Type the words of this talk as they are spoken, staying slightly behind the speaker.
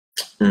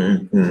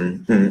Mm,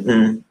 mm, mm,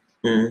 mm,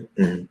 mm,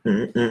 mm, mm,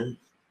 mm,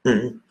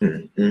 mm,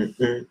 mm, mm,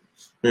 mm,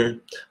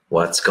 mm.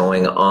 What's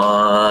going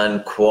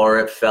on,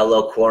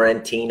 fellow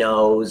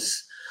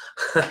Quarantinos?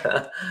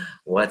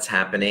 What's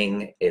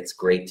happening? It's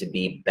great to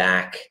be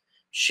back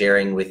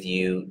sharing with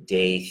you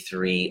day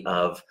 3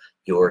 of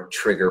your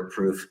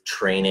trigger-proof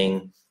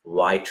training.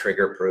 Why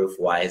trigger-proof?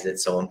 Why is it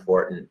so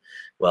important?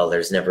 Well,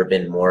 there's never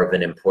been more of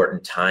an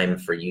important time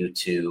for you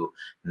to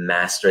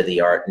master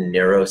the art and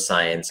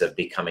neuroscience of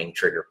becoming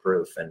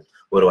trigger-proof. And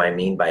what do I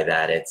mean by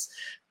that? It's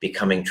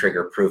becoming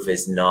trigger-proof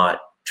is not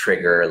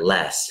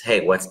trigger-less.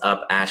 Hey, what's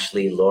up,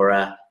 Ashley,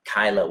 Laura,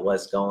 Kyla,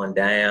 what's going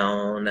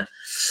down?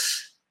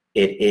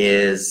 It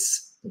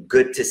is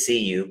good to see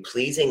you.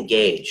 Please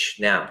engage.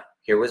 Now,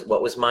 here was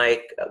what was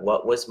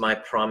my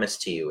promise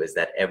to you is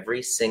that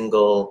every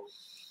single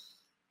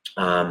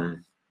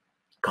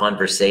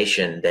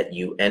conversation that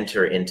you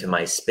enter into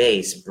my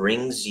space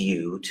brings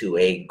you to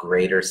a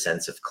greater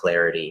sense of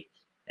clarity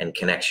and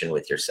connection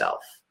with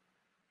yourself.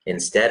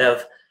 Instead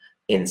of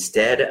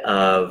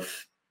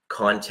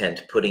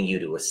content putting you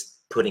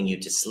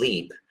to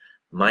sleep,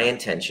 my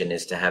intention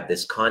is to have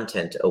this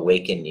content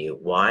awaken you.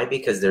 Why?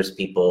 Because there's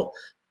people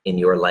in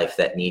your life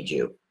that need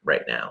you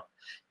right now.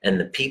 And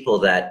the people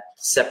that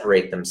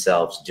separate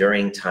themselves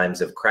during times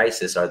of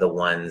crisis are the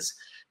ones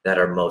that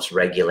are most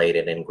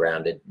regulated and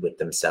grounded with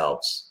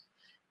themselves.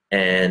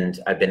 And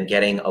I've been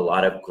getting a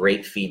lot of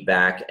great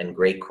feedback and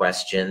great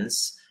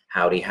questions.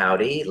 Howdy.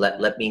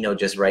 Let me know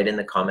just right in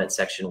the comment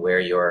section where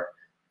you're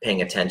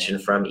paying attention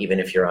from, even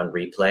if you're on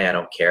replay. I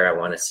don't care. I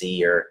want to see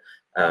your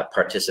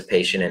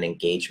participation and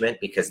engagement,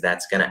 because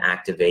that's going to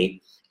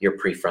activate your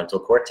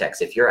prefrontal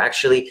cortex. If you're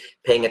actually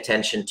paying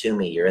attention to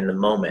me, you're in the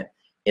moment,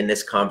 in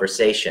this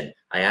conversation,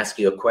 I ask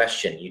you a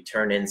question, you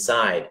turn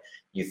inside,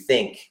 you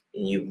think,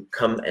 you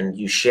come and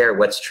you share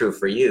what's true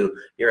for you,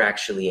 you're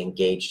actually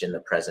engaged in the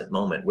present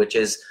moment, which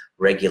is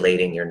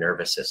regulating your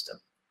nervous system.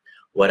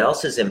 What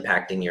else is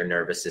impacting your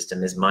nervous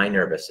system is my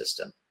nervous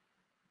system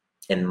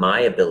and my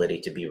ability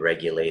to be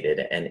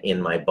regulated and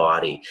in my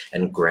body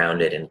and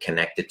grounded and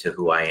connected to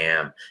who I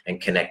am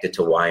and connected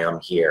to why I'm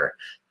here,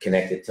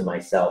 connected to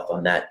myself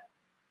on that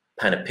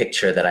kind of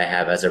picture that I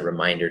have as a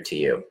reminder to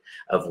you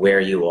of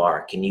where you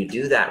are. Can you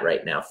do that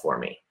right now for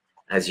me?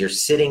 As you're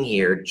sitting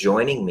here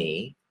joining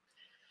me,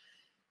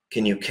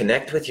 can you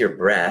connect with your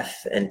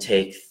breath and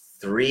take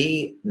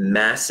 3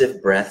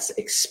 massive breaths,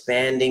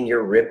 expanding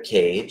your rib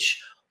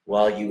cage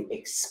while you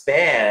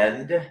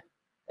expand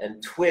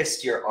and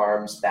twist your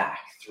arms back.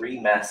 3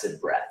 massive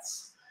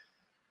breaths.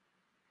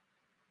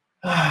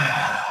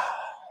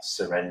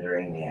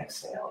 Surrendering the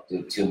exhale.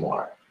 Do 2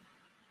 more.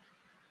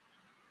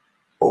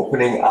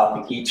 Opening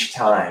up each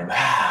time.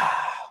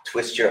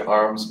 Twist your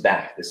arms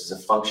back. This is a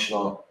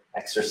functional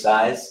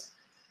exercise.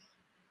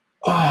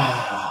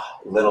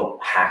 Little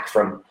hack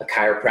from a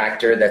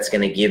chiropractor that's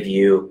going to give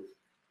you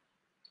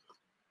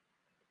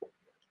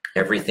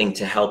everything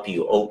to help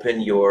you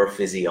open your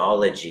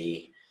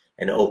physiology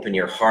and open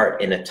your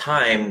heart in a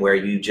time where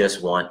you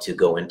just want to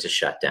go into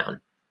shutdown.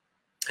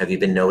 Have you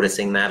been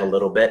noticing that a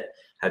little bit?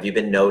 Have you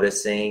been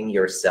noticing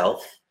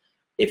yourself?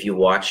 If you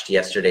watched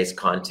yesterday's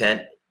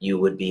content, you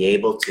would be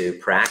able to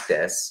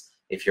practice,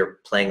 if you're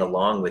playing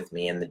along with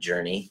me in the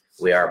journey.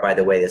 We are, by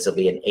the way, this will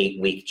be an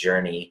 8-week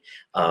journey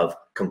of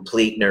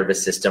complete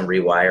nervous system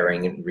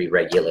rewiring and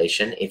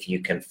re-regulation, if you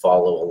can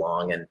follow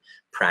along and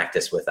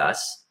practice with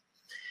us.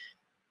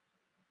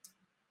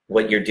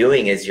 What you're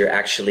doing is you're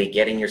actually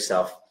getting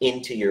yourself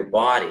into your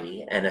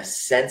body and a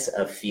sense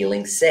of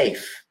feeling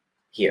safe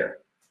here.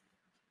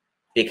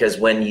 Because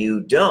when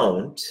you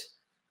don't,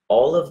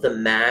 all of the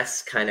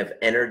mass kind of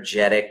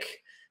energetic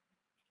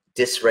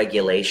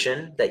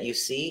dysregulation that you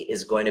see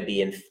is going to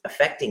be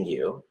affecting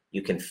you.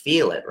 You can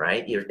feel it,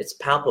 right? It's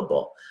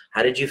palpable.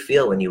 How did you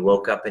feel when you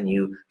woke up and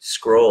you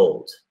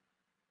scrolled?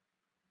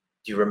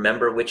 Do you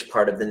remember which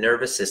part of the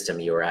nervous system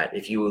you were at?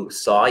 If you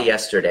saw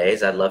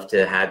yesterday's, I'd love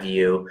to have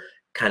you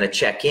kind of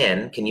check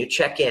in. Can you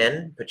check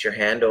in? Put your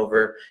hand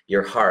over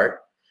your heart,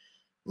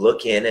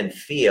 look in and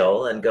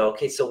feel and go,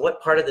 okay, so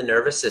what part of the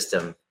nervous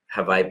system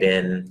have I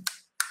been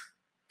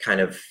kind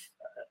of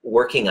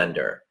working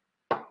under?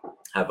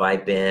 Have I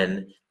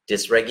been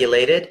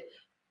dysregulated?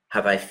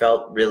 Have I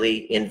felt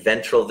really in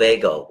ventral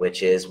vagal,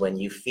 which is when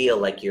you feel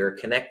like you're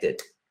connected?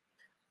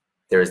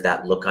 There's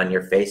that look on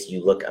your face.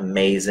 You look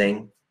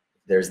amazing.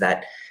 There's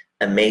that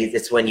amazing.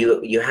 It's when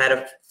you had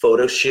a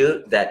photo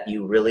shoot that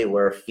you really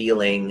were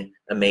feeling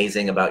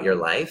amazing about your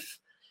life.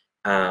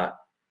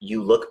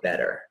 You look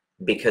better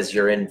because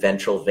you're in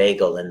ventral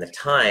vagal in the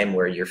time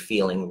where you're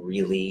feeling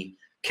really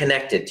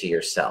connected to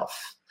yourself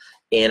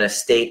in a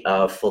state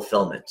of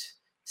fulfillment.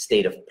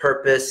 State of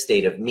purpose,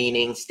 state of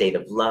meaning, state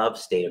of love,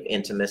 state of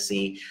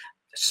intimacy,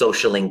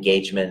 social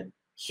engagement,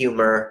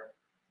 humor.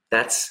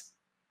 That's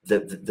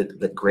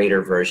the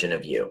greater version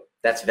of you.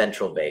 That's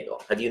ventral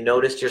vagal. Have you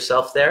noticed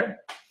yourself there?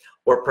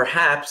 Or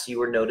perhaps you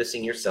were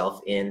noticing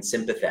yourself in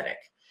sympathetic.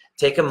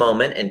 Take a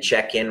moment and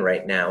check in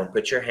right now and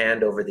put your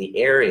hand over the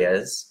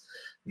areas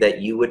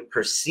that you would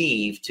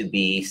perceive to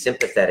be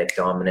sympathetic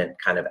dominant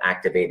kind of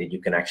activated.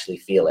 You can actually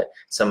feel it.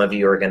 Some of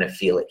you are going to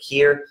feel it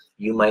here.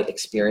 You might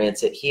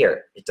experience it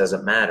here. It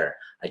doesn't matter.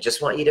 I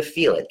just want you to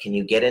feel it. Can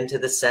you get into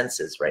the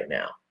senses right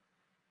now?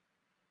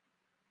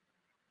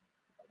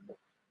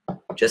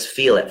 Just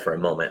feel it for a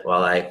moment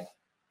while I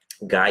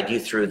guide you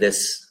through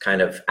this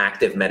kind of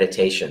active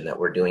meditation that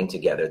we're doing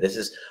together. This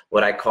is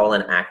what I call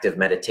an active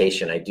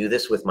meditation. I do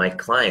this with my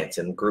clients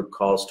in group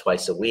calls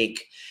twice a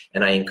week,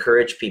 and I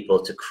encourage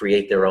people to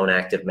create their own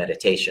active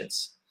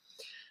meditations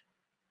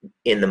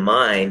in the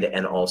mind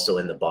and also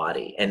in the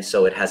body. And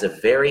so it has a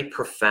very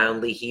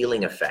profoundly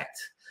healing effect.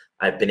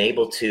 I've been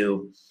able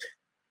to,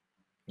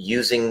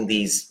 using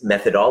these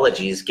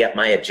methodologies, get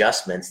my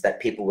adjustments that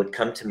people would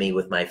come to me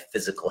with my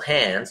physical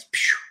hands.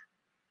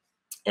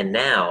 And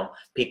now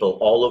people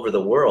all over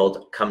the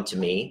world come to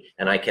me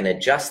and I can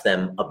adjust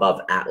them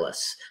above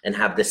Atlas and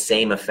have the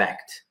same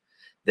effect.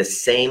 The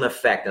same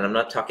effect. And I'm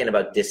not talking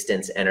about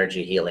distance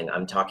energy healing.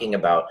 I'm talking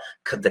about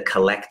the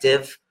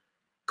collective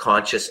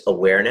conscious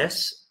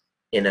awareness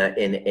in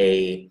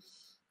a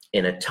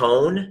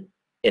tone,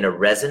 in a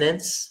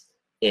resonance,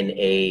 in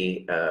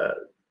a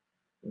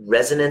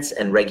resonance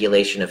and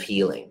regulation of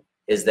healing.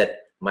 Is that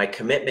my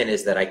commitment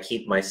is that I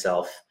keep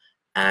myself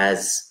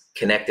as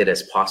connected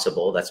as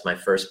possible. That's my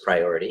first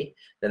priority.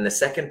 Then the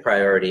second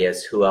priority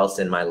is who else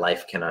in my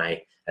life can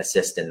I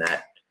assist in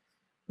that,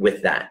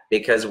 with that?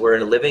 Because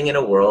we're living in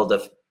a world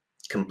of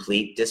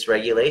complete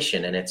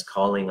dysregulation and it's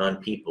calling on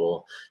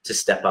people to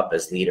step up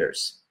as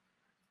leaders.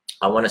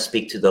 I want to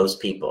speak to those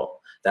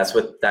people. That's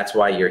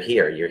why you're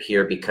here. You're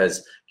here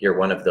because you're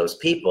one of those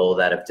people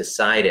that have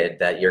decided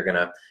that you're going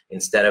to,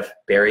 instead of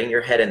burying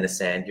your head in the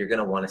sand, you're going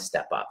to want to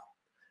step up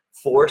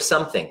for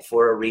something,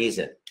 for a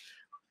reason.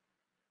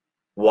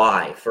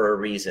 Why? For a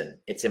reason.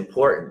 It's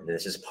important.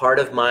 This is part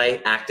of my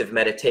active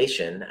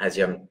meditation as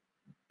I'm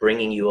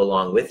bringing you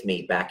along with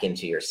me back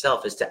into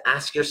yourself, is to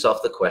ask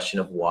yourself the question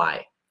of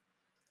why.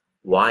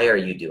 Why are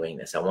you doing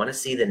this? I want to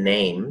see the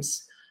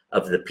names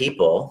of the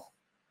people.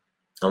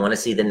 I want to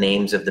see the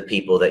names of the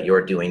people that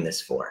you're doing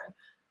this for.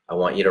 I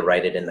want you to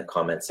write it in the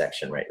comment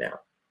section right now.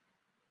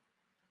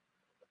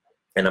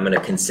 And I'm going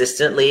to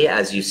consistently,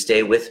 as you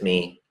stay with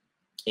me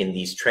in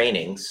these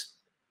trainings,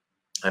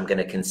 I'm going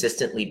to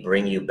consistently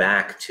bring you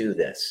back to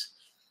this.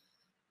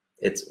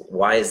 It's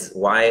why is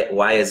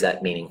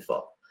that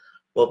meaningful?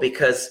 Well,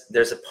 because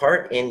there's a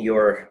part in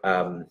your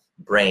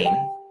brain.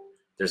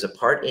 There's a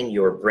part in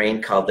your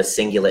brain called the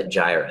cingulate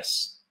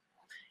gyrus,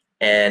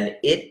 and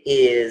it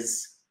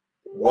is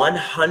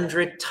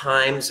 100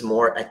 times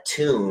more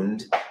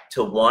attuned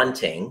to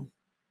wanting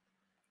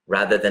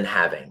rather than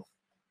having.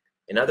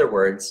 In other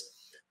words,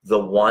 the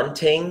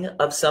wanting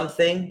of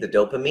something, the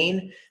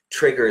dopamine,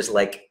 triggers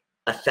like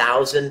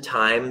 1,000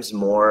 times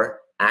more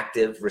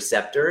active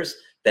receptors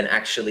than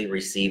actually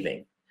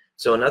receiving.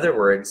 So in other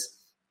words,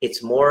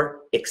 it's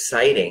more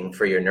exciting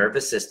for your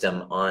nervous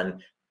system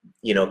on,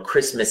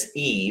 Christmas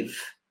Eve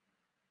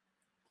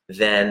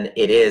than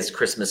it is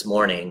Christmas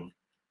morning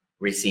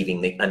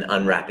receiving and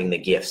unwrapping the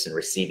gifts and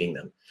receiving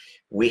them.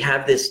 We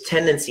have this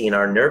tendency in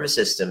our nervous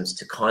systems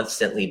to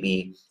constantly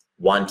be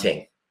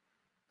wanting,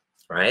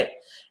 right?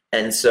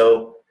 And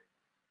so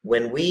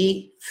when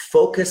we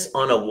focus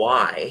on a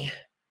why,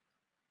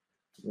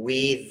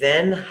 we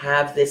then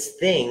have this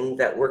thing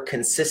that we're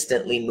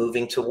consistently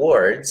moving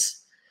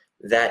towards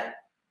that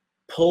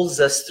pulls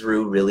us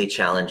through really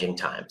challenging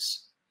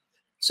times.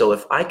 So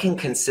if I can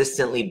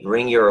consistently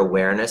bring your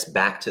awareness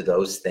back to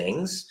those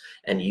things,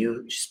 and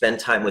you spend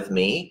time with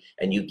me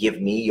and you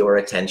give me your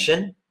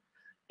attention,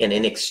 and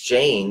in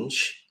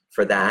exchange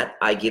for that,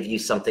 I give you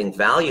something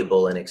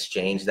valuable in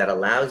exchange that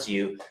allows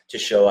you to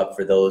show up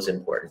for those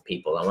important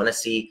people. I want to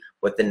see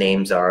what the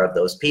names are of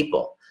those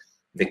people.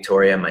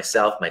 Victoria,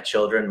 myself, my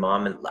children,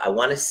 mom, and I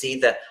want to see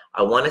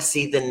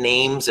the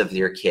names of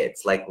your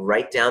kids. Like,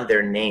 write down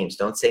their names.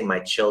 Don't say my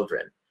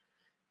children.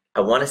 I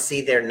want to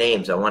see their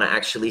names. I want to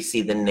actually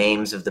see the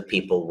names of the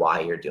people why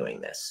you're doing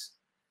this.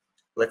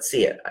 Let's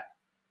see it.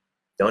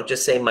 Don't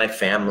just say my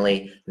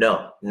family.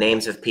 No,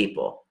 names of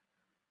people.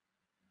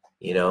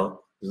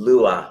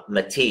 Lua,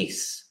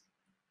 Matisse,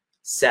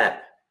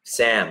 Sep,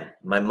 Sam,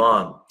 my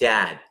mom,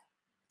 dad,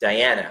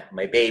 Diana,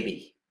 my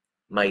baby,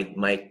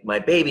 my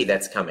baby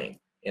that's coming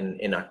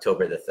in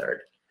October the 3rd.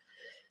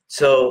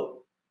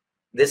 So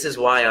this is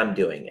why I'm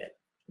doing it,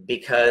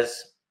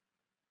 because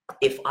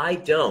if I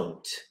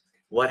don't,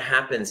 what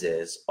happens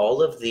is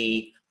all of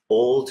the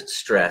old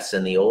stress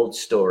and the old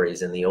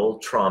stories and the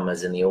old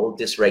traumas and the old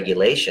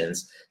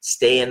dysregulations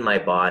stay in my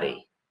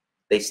body.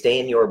 They stay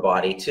in your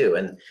body too,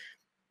 and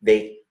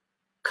they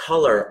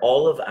color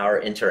all of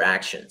our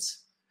interactions.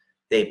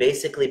 They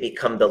basically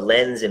become the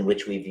lens in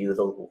which we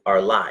view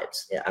our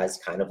lives, as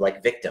kind of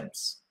like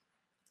victims.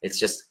 It's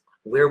just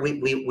where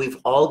we've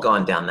all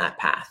gone down that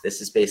path.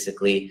 This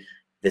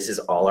is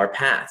all our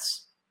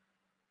paths.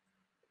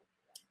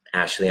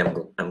 Ashley,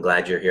 I'm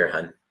glad you're here,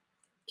 hun.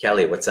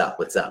 Kelly, what's up?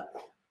 What's up?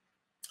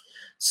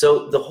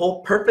 So the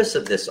whole purpose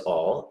of this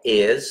all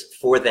is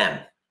for them,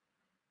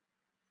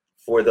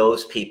 for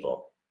those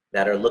people.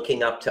 that are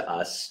looking up to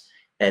us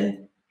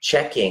and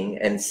checking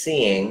and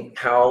seeing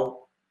how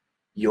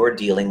you're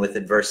dealing with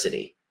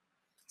adversity.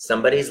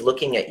 Somebody's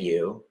looking at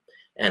you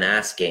and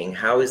asking,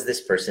 how is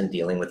this person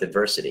dealing with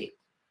adversity?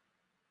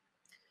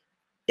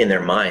 In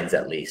their minds,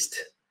 at least.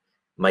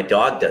 My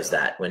dog does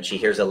that. When she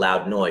hears a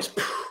loud noise,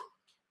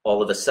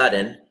 all of a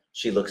sudden,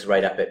 she looks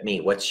right up at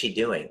me. What's she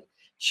doing?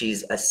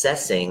 She's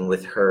assessing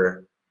with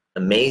her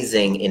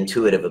amazing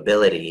intuitive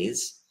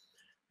abilities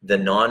the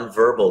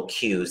nonverbal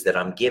cues that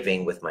I'm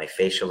giving with my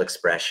facial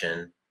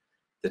expression,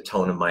 the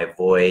tone of my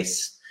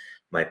voice,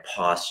 my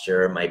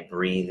posture, my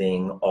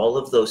breathing. All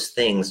of those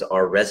things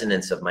are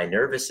resonance of my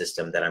nervous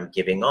system that I'm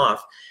giving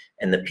off,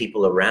 and the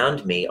people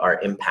around me are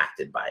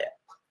impacted by it.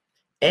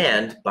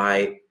 And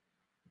by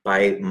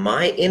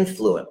my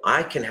influence,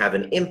 I can have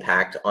an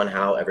impact on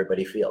how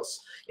everybody feels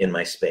in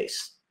my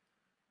space.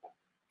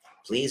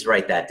 Please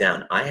write that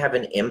down. I have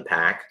an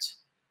impact.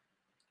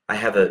 I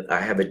have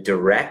a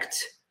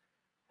direct,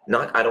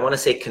 I don't want to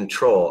say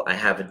control. I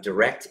have a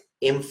direct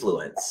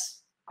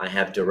influence. I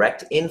have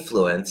direct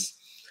influence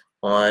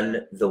on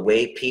the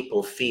way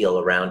people feel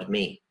around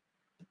me.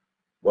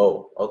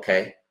 Whoa,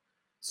 okay.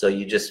 So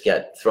you just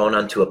get thrown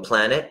onto a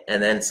planet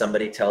and then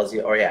somebody tells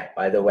you, oh yeah,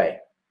 by the way,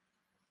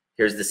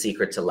 here's the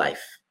secret to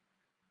life.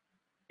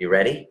 You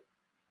ready?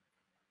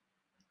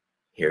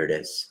 Here it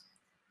is.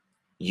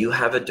 You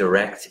have a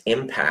direct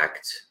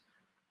impact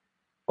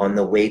on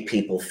the way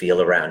people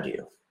feel around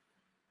you.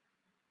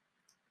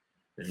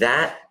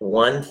 That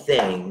one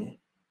thing,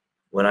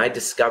 when I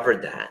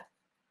discovered that,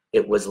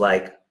 it was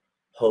like,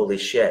 holy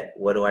shit,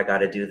 what do I got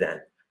to do then?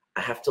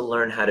 I have to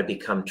learn how to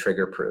become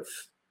trigger proof.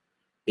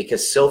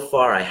 Because so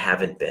far I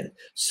haven't been.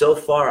 So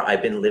far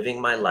I've been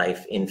living my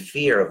life in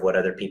fear of what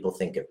other people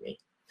think of me.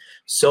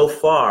 So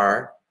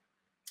far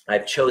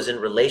I've chosen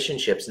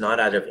relationships not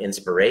out of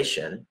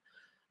inspiration,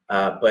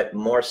 but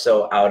more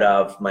so out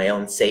of my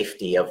own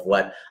safety of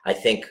what I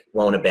think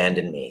won't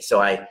abandon me.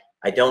 So I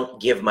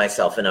don't give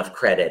myself enough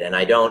credit, and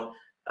I'm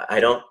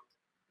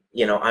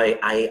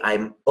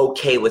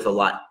okay with a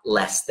lot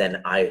less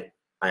than I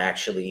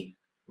actually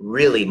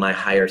really my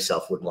higher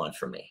self would want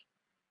from me.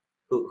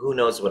 Who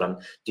knows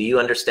do you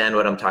understand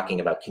what I'm talking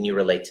about? Can you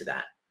relate to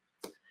that?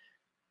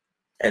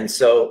 And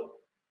so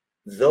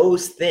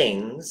those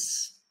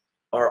things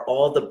are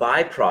all the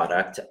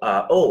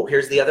byproduct.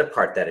 Here's the other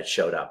part that it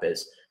showed up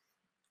is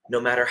no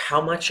matter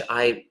how much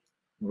I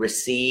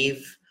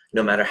receive,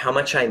 no matter how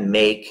much I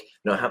make,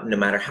 no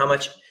matter how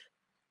much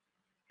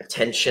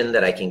attention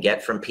that I can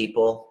get from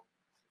people,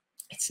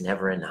 it's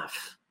never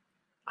enough.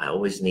 I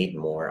always need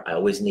more. I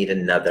always need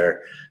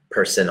another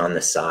person on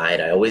the side.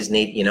 I always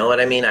need, you know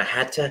what I mean? I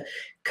had to,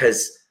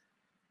 because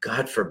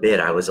God forbid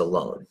I was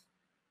alone.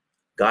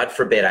 God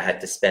forbid I had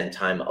to spend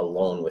time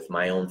alone with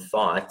my own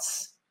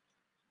thoughts,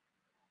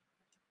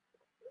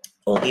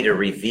 only to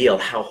reveal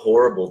how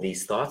horrible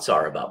these thoughts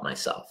are about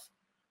myself.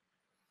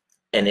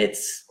 And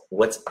it's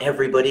what's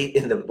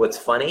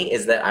funny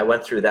is that I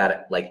went through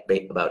that like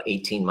about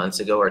 18 months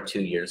ago or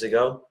 2 years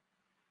ago.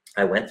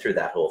 I went through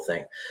that whole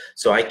thing.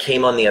 So I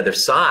came on the other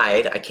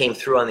side. I came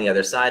through on the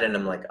other side, and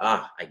I'm like,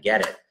 I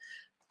get it.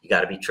 You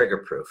got to be trigger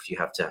proof. You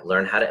have to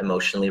learn how to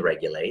emotionally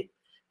regulate.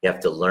 You have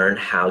to learn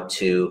how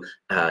to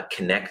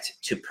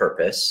connect to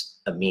purpose,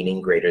 a meaning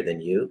greater than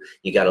you.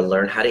 You got to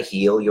learn how to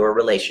heal your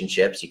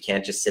relationships. You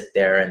can't just sit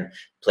there and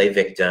play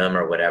victim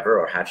or whatever,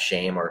 or have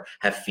shame or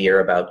have fear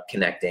about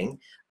connecting.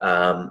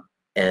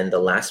 And the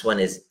last one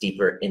is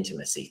deeper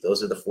intimacy.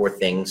 Those are the 4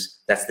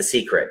 things. That's the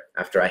secret.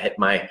 After I hit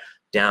my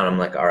down, I'm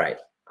like, all right,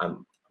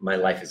 my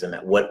life is a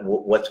mess.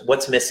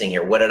 What's missing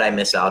here? What did I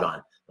miss out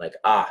on? Like,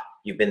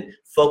 you've been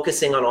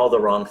focusing on all the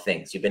wrong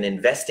things. You've been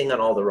investing on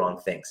all the wrong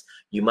things.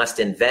 You must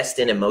invest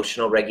in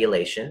emotional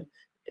regulation,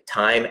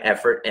 time,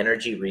 effort,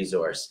 energy,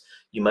 resource.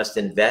 You must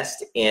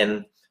invest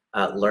in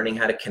learning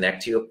how to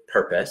connect to your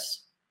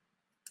purpose.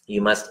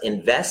 You must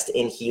invest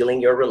in healing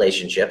your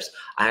relationships.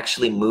 I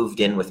actually moved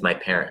in with my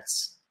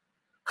parents.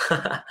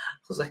 I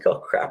was like, oh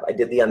crap, I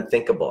did the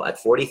unthinkable. At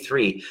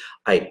 43,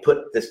 I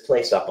put this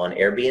place up on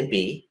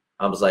Airbnb.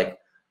 I was like,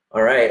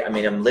 all right, I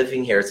mean, I'm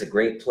living here. It's a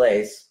great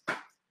place.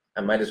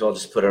 I might as well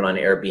just put it on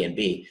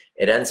Airbnb.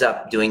 It ends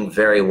up doing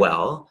very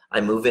well.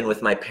 I move in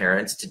with my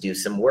parents to do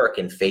some work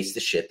and face the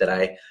shit that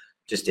I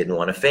just didn't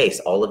want to face,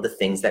 all of the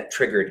things that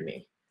triggered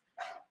me.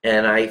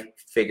 And I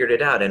figured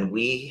it out. And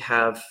we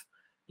have,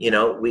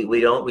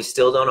 we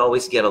still don't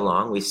always get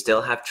along. We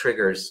still have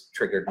triggered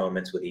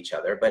moments with each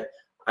other, but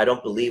I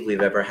don't believe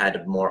we've ever had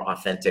a more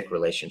authentic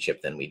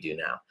relationship than we do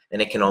now.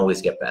 And it can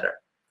always get better.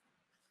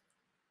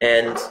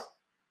 And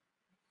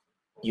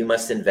you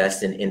must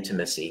invest in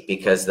intimacy,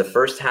 because the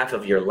first half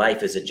of your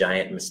life is a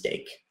giant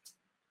mistake.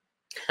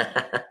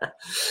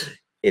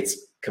 It's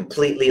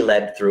completely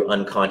led through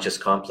unconscious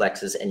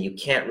complexes, and you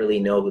can't really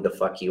know who the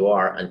fuck you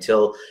are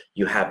until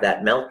you have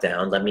that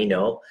meltdown. Let me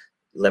know.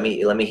 Let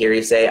me hear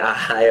you say,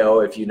 "I-oh,"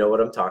 if you know what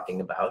I'm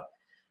talking about.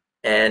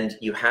 And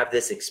you have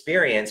this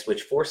experience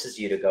which forces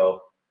you to go,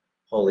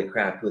 holy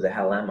crap, who the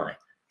hell am I?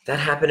 That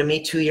happened to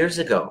me 2 years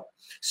ago.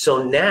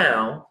 So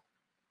now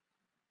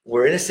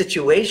we're in a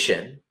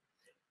situation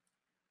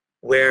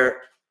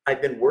where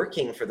I've been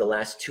working for the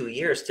last 2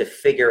 years to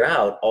figure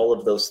out all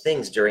of those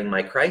things during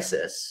my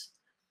crisis.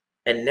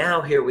 And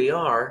now here we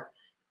are,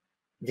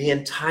 the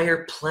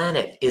entire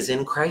planet is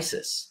in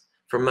crisis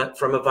from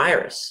a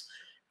virus.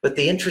 But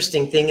the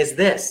interesting thing is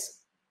this.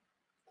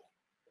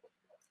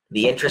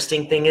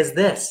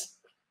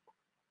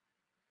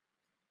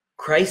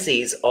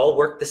 Crises all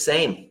work the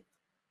same.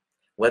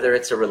 Whether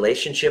it's a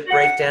relationship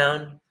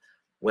breakdown,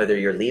 whether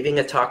you're leaving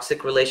a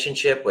toxic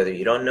relationship, whether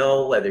you don't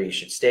know whether you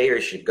should stay or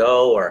you should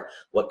go, or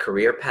what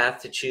career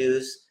path to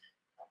choose,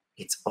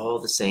 it's all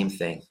the same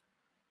thing.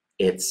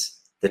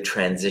 It's the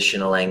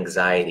transitional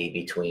anxiety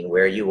between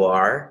where you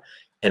are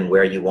and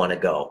where you want to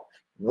go.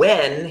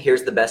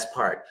 Here's the best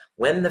part,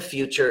 when the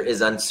future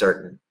is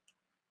uncertain,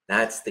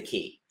 that's the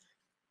key.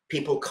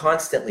 People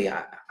constantly,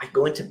 I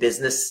go into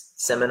business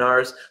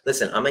seminars.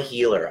 Listen, I'm a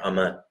healer.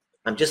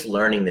 I'm just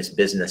learning this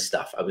business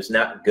stuff. I was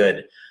not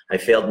good. I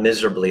failed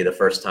miserably the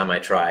first time I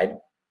tried.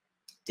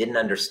 Didn't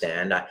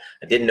understand. I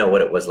didn't know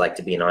what it was like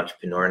to be an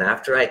entrepreneur. And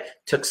after I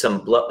took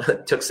some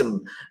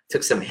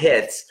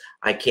hits,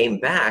 I came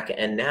back,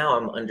 and now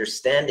I'm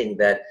understanding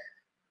that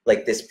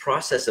like this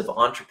process of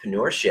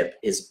entrepreneurship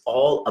is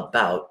all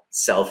about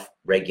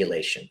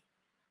self-regulation.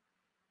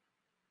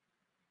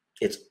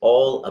 It's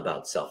all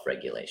about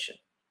self-regulation.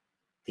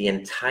 The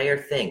entire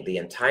thing, the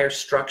entire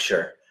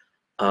structure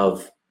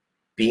of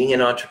being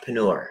an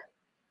entrepreneur,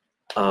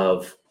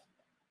 of,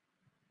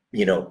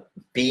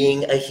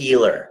 being a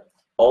healer,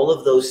 all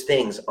of those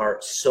things are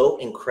so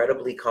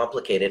incredibly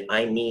complicated.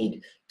 I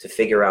need to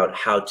figure out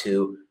how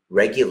to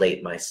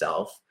regulate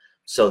myself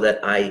so that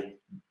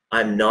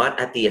I'm not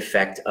at the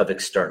effect of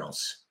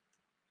externals.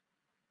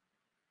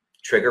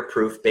 Trigger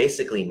proof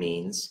basically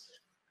means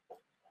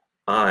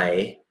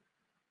I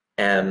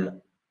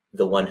am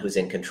the one who's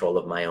in control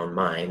of my own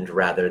mind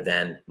rather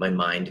than my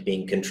mind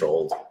being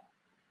controlled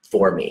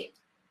for me.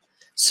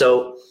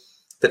 So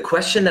the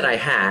question that I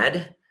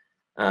had,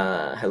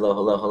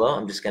 hello.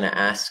 I'm just going to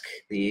ask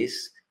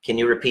these. Can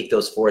you repeat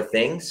those 4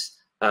 things?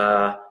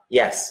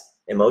 Yes.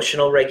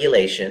 Emotional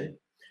regulation,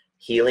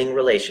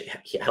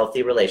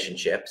 healthy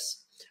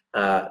relationships,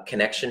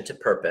 connection to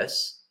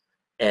purpose,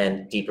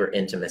 and deeper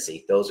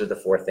intimacy. Those are the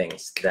 4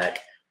 things that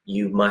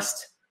you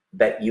must,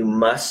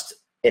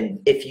 and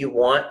if you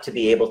want to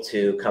be able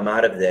to come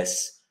out of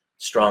this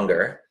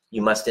stronger,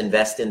 you must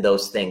invest in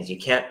those things. You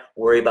can't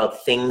worry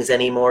about things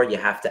anymore. You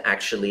have to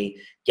actually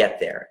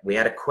get there. We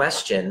had a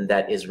question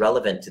that is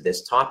relevant to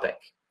this topic.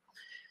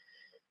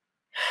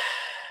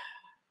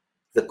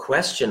 The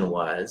question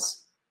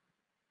was,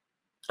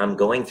 I'm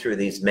going through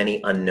these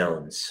many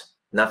unknowns.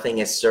 Nothing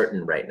is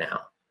certain right now.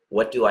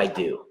 What do I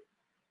do?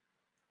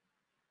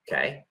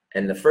 Okay.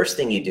 And the first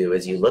thing you do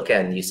is you look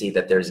at and you see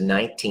that there's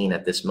 19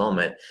 at this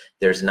moment.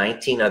 There's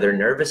 19 other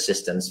nervous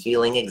systems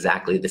feeling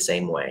exactly the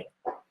same way,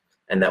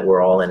 and that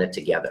we're all in it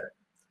together.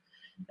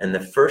 And the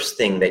first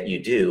thing that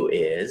you do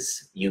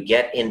is you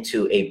get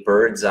into a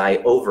bird's eye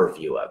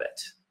overview of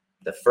it.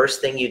 The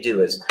first thing you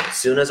do is, as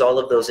soon as all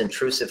of those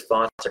intrusive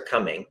thoughts are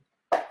coming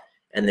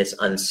and this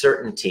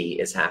uncertainty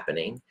is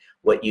happening,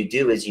 what you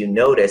do is you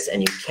notice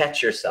and you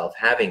catch yourself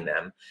having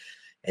them,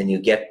 and you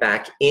get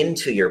back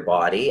into your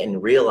body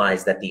and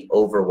realize that the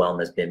overwhelm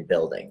has been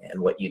building.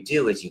 And what you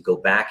do is you go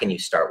back and you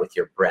start with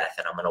your breath,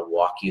 and I'm going to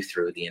walk you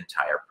through the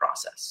entire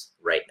process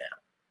right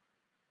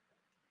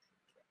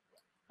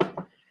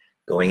now.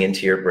 Going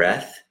into your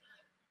breath,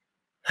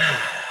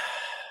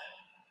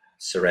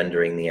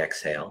 surrendering the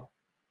exhale.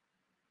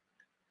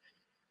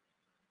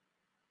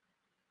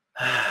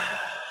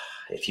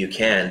 If you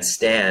can,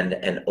 stand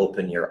and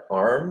open your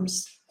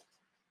arms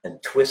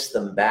and twist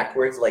them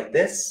backwards like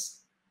this.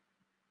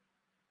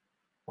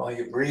 While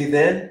you breathe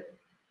in,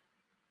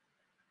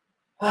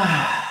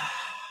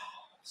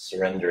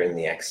 surrendering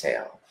the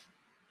exhale.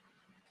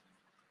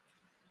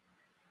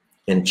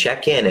 And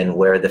check in and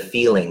where the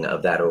feeling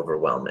of that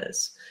overwhelm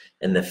is,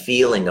 and the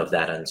feeling of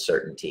that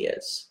uncertainty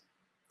is.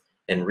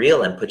 And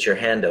put your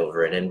hand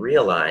over it and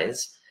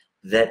realize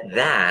that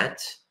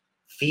that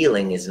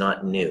feeling is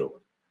not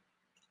new.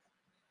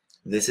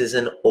 This is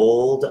an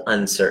old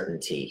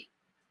uncertainty,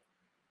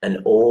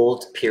 an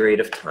old period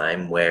of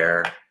time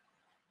where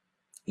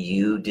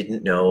you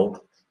didn't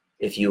know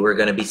if you were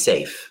going to be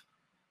safe.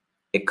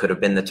 It could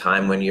have been the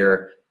time when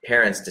your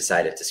parents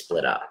decided to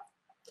split up.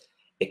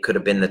 It could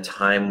have been the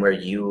time where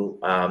you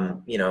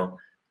had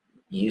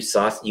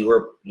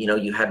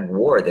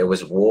war. There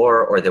was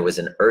war, or there was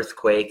an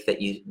earthquake that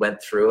you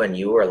went through, and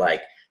you were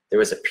like, there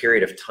was a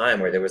period of time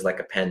where there was like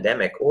a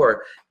pandemic,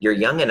 or you're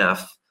young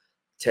enough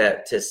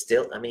to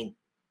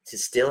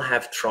still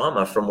have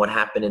trauma from what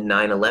happened in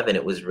 9/11.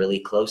 It was really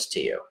close to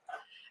you.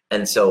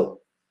 And so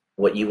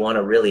what you want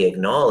to really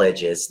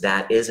acknowledge is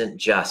that isn't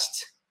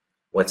just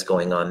what's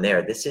going on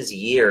there. This is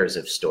years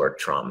of stored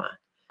trauma.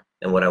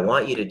 And what I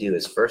want you to do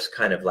is first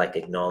kind of like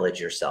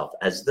acknowledge yourself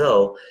as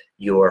though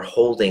you're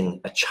holding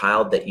a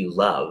child that you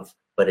love,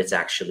 but it's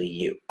actually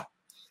you.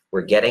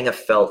 We're getting a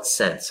felt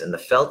sense, and the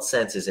felt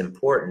sense is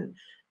important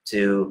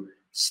to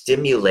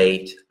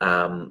stimulate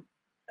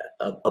a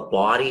a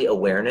body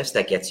awareness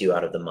that gets you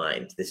out of the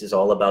mind. This is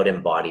all about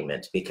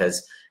embodiment,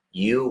 because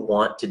you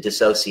want to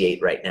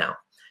dissociate right now.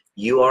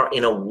 You are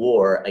in a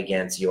war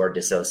against your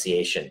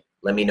dissociation.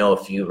 Let me know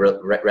if you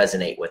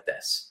resonate with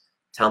this.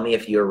 Tell me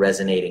if you're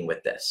resonating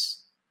with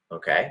this,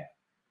 okay?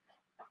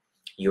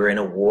 You're in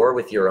a war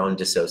with your own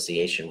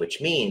dissociation,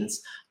 which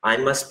means I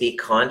must be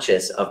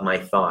conscious of my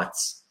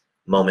thoughts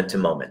moment to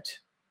moment.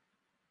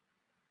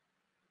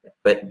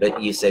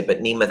 But you say,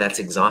 but Nima, that's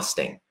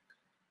exhausting.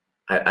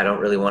 I don't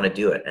really want to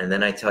do it. And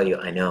then I tell you,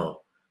 I know,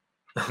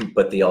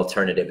 but the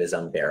alternative is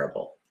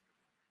unbearable.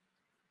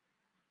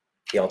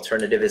 The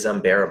alternative is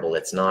unbearable.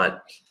 It's not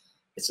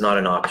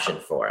an option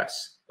for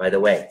us. By the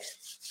way,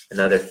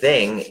 another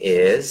thing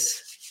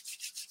is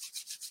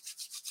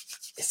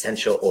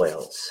essential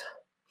oils.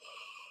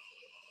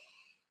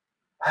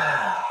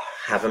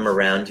 Have them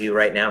around you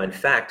right now. In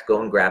fact,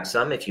 go and grab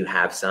some if you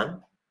have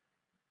some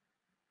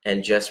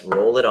and just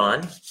roll it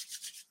on.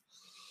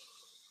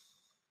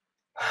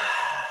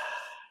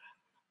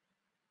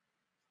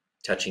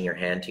 Touching your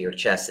hand to your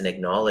chest and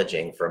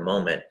acknowledging for a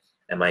moment,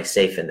 am I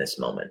safe in this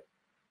moment?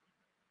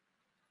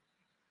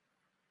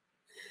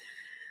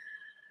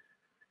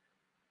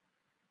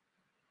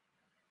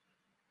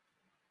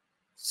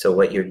 So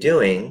what you're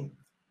doing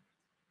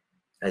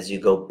as you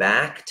go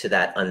back to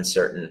that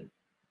uncertain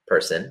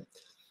person,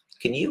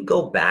 can you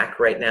go back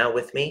right now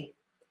with me?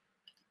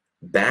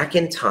 Back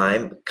in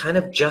time, kind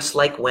of just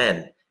like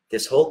when.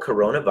 This whole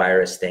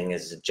coronavirus thing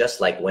is just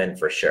like when,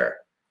 for sure.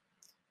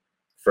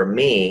 For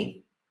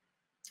me,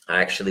 I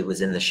actually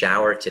was in the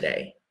shower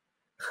today.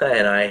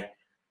 And I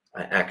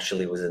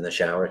actually was in the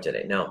shower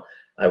today. No,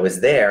 I was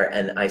there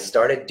and I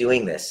started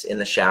doing this in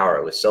the shower.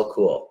 It was so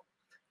cool.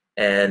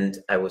 And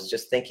I was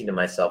just thinking to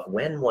myself,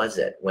 when was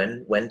it?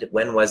 When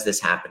was this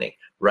happening?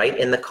 Right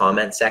in the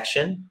comment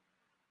section,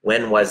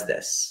 when was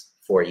this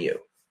for you?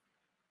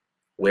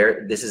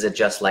 Where this is a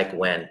just like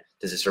when.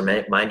 Does this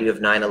remind you of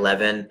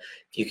 9/11?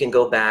 If you can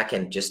go back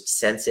and just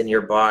sense in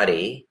your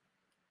body,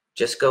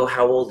 just go,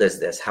 how old is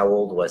this? How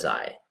old was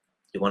I?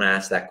 You want to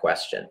ask that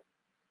question.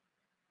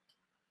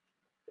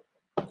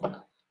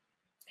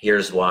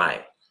 Here's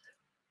why.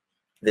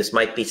 This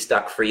might be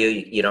stuck for you.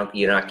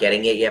 You're not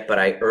getting it yet, but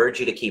I urge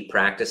you to keep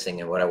practicing.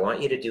 And what I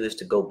want you to do is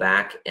to go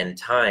back in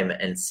time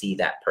and see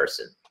that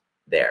person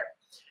there.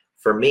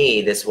 For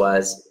me, this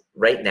was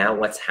right now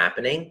what's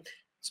happening.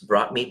 It's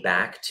brought me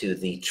back to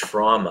the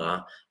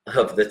trauma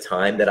of the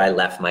time that I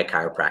left my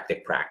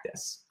chiropractic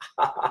practice.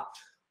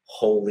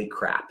 Holy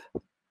crap.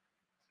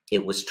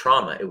 It was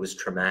trauma. It was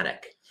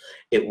traumatic.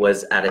 It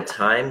was at a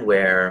time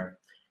where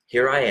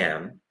here I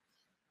am,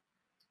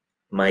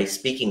 my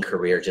speaking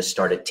career just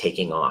started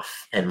taking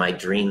off and my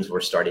dreams were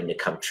starting to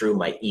come true.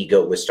 My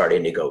ego was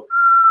starting to go,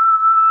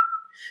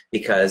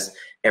 because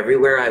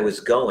everywhere I was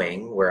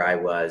going, where I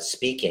was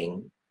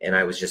speaking, and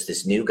I was just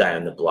this new guy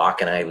on the block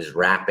and I was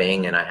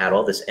rapping and I had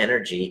all this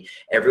energy,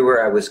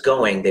 everywhere I was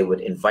going, they would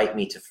invite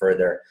me to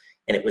further.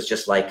 And it was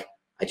just like,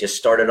 I just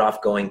started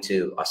off going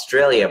to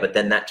Australia, but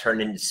then that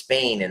turned into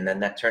Spain, and then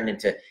that turned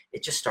into,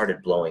 it just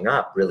started blowing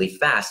up really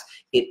fast.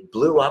 It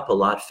blew up a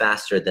lot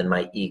faster than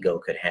my ego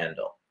could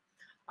handle.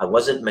 I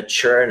wasn't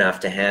mature enough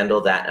to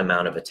handle that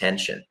amount of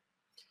attention.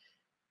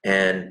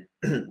 And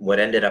what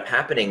ended up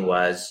happening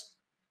was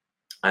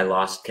I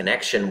lost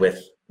connection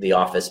with the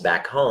office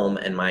back home,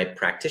 and my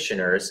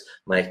practitioners,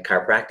 my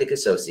chiropractic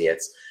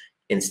associates,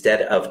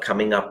 instead of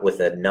coming up with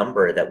a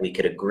number that we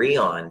could agree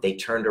on, they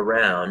turned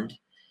around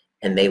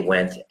and they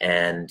went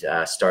and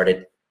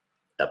started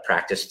a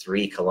practice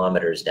 3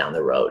 kilometers down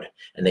the road.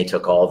 And they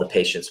took all the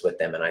patients with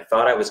them. And I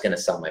thought I was going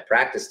to sell my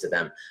practice to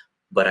them,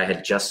 but I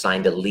had just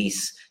signed a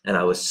lease and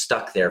I was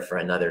stuck there for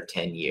another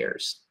 10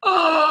 years.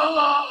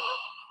 Oh!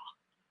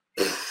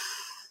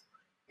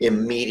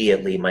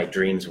 Immediately my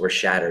dreams were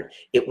shattered.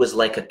 It was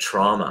like a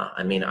trauma.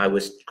 I mean, I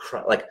was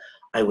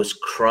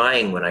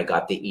crying when I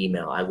got the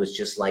email. I was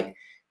just like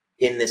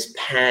in this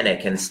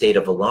panic and state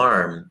of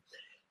alarm.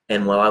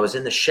 And while I was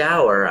in the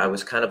shower, I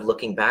was kind of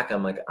looking back.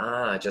 I'm like,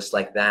 just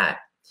like that.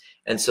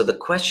 And so the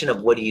question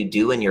of what do you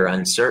do in your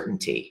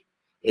uncertainty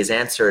is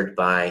answered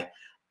by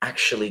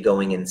actually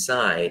going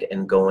inside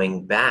and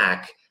going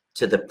back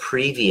to the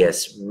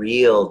previous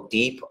real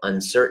deep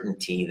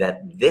uncertainty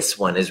that this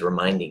one is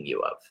reminding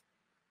you of.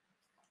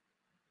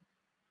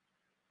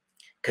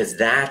 Because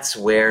that's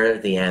where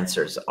the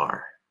answers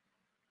are.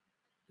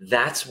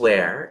 That's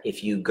where,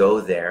 if you go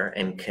there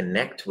and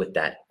connect with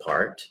that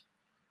part.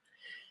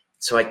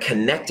 So I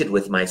connected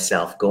with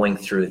myself going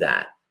through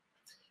that.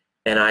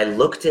 And I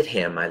looked at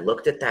him, I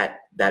looked at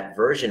that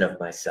version of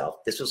myself.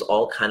 This was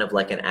all kind of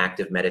like an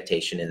active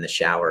meditation in the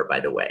shower, by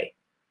the way.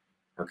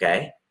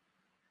 Okay?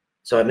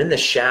 So I'm in the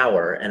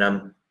shower and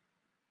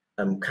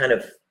I'm kind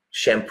of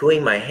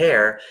shampooing my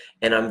hair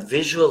and I'm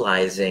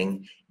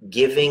visualizing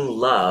giving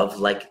love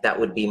like that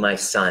would be my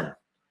son.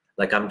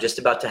 Like I'm just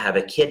about to have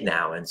a kid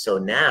now. And so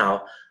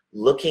now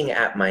looking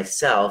at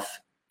myself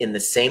in the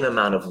same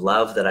amount of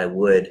love that I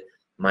would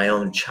my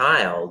own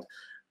child,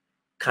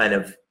 kind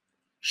of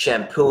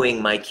shampooing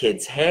my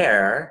kid's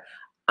hair,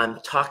 I'm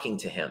talking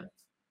to him.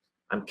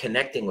 I'm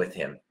connecting with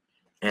him,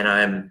 and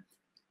I'm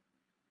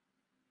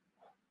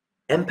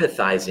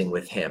empathizing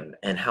with him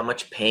and how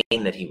much pain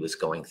that he was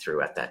going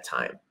through at that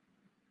time,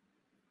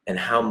 and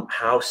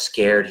how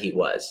scared he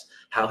was,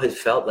 how it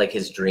felt like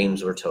his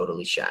dreams were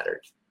totally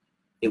shattered.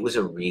 It was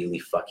a really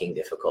fucking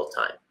difficult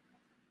time,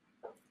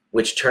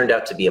 which turned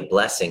out to be a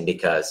blessing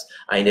because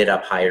I ended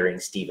up hiring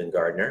Stephen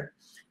Gardner.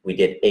 We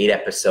did 8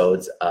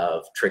 episodes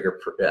of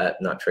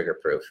not Trigger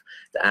Proof,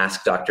 the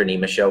Ask Dr.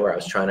 Nima show, where I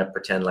was trying to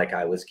pretend like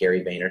I was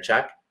Gary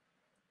Vaynerchuk.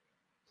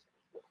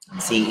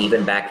 See,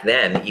 even back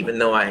then, even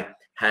though I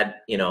had,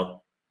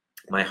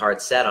 my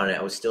heart set on it,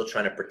 I was still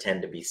trying to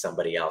pretend to be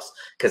somebody else,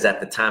 because at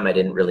the time I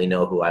didn't really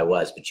know who I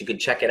was. But you can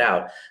check it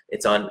out.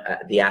 It's on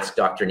the Ask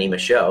Dr. Nima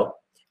show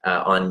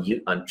on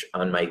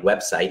my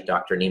website,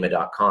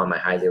 drnima.com. I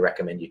highly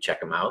recommend you check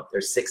them out.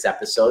 There's 6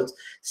 episodes.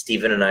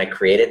 Stephen and I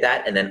created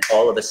that, and then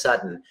all of a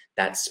sudden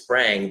that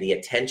sprang the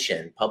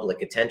attention,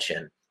 public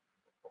attention,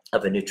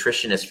 of a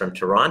nutritionist from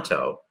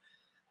Toronto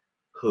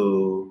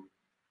who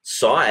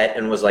saw it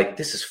and was like,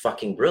 this is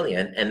fucking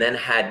brilliant, and then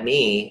had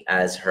me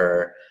as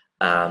her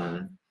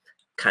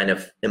kind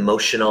of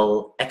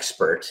emotional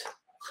expert.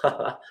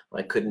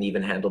 I couldn't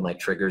even handle my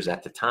triggers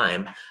at the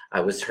time. I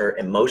was her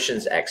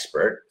emotions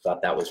expert.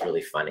 Thought that was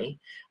really funny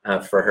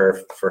for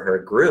her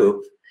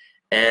group.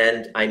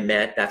 And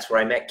that's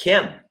where I met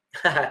Kim,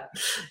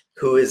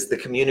 who is the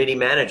community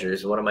manager,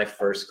 is one of my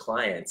first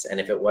clients. And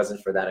if it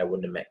wasn't for that, I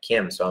wouldn't have met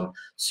Kim. So I'm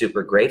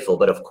super grateful.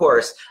 But of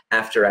course,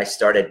 after I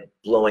started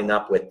blowing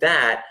up with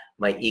that,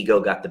 my ego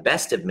got the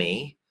best of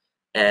me,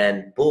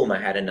 and boom, I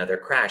had another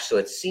crash. So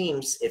it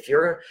seems if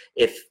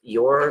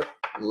your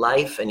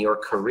life and your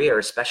career,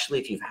 especially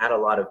if you've had a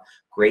lot of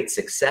great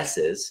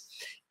successes,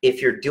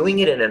 if you're doing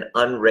it in an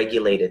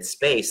unregulated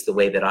space the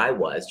way that I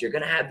was, you're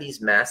going to have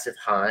these massive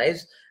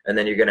highs, and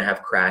then you're going to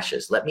have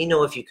crashes. Let me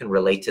know if you can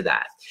relate to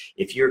that.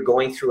 If you're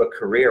going through a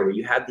career where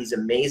you have these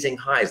amazing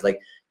highs, like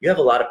you have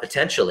a lot of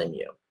potential in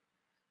you.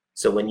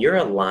 So when you're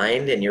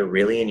aligned and you're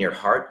really in your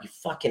heart,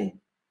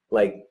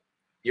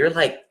 you're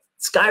like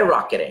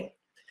skyrocketing.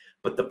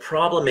 But the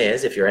problem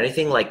is, if you're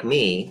anything like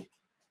me,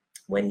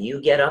 when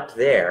you get up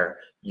there,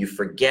 you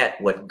forget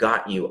what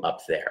got you up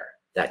there,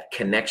 that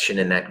connection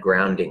and that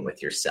grounding with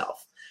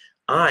yourself.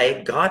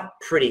 I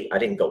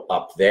didn't go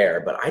up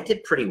there, but I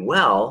did pretty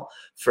well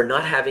for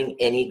not having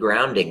any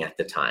grounding at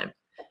the time.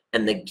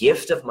 And the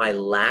gift of my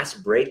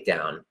last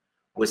breakdown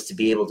was to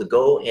be able to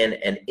go in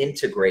and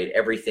integrate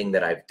everything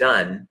that I've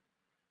done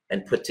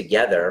and put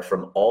together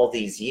from all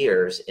these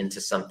years into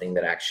something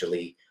that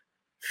actually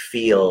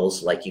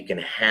feels like you can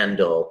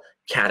handle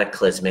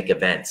cataclysmic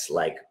events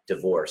like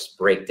divorce,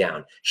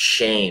 breakdown,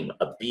 shame,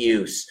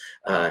 abuse,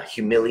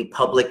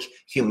 public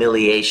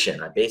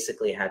humiliation. I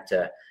basically had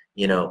to,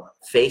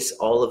 face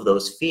all of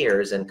those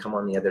fears and come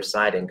on the other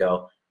side and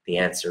go, the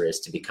answer is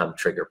to become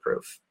trigger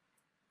proof.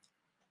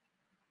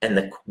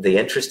 And the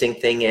interesting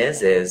thing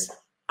is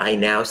I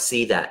now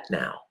see that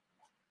now.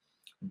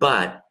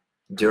 But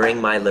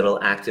during my little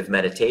active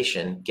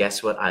meditation,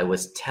 guess what I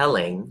was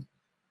telling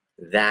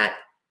that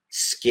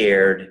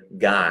scared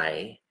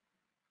guy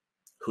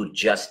who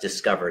just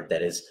discovered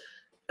that his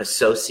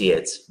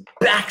associates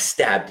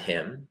backstabbed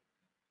him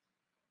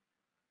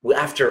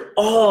after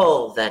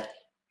all that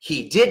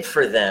he did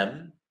for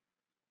them?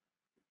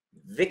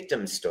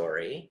 Victim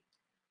story.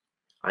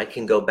 I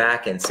can go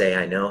back and say,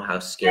 I know how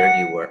scared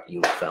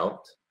you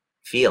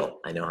feel.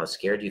 I know how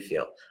scared you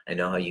feel. I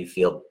know how you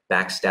feel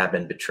backstabbed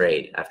and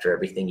betrayed after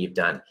everything you've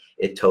done.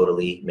 It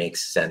totally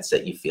makes sense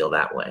that you feel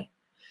that way.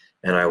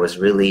 And I was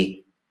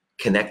really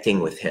connecting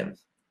with him.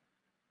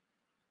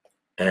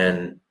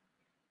 And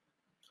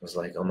I was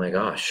like, oh my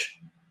gosh,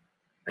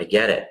 I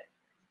get it.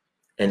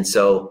 And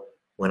so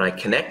when I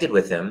connected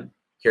with him,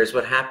 here's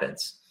what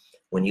happens.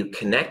 When you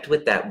connect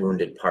with that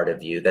wounded part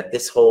of you that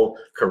this whole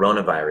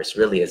coronavirus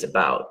really is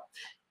about,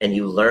 and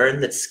you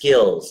learn the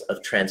skills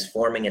of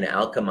transforming and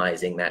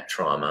alchemizing that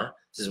trauma,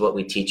 this is what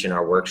we teach in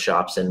our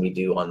workshops and we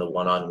do on the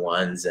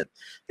one-on-ones, and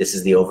this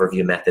is the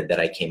overview method that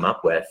I came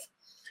up with.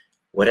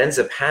 What ends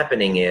up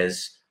happening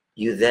is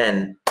you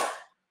then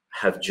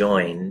have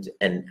joined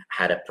and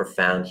had a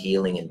profound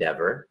healing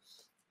endeavor,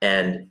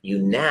 and you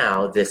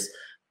now, this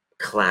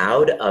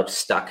cloud of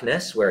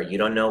stuckness where you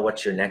don't know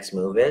what your next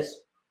move is,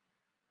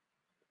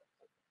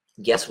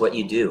 guess what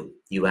you do?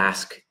 You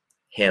ask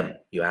him,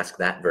 you ask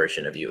that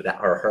version of you, that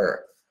or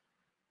her.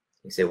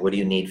 You say, what do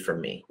you need from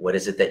me? What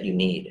is it that you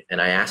need?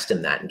 And I asked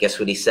him that, and guess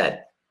what he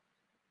said?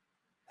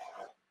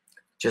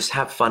 Just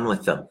have fun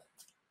with them.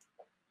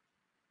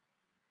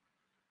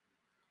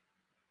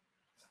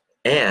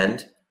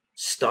 And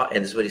stop,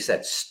 and this is what he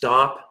said, this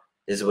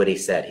is what he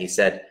said. He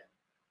said,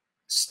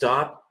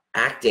 stop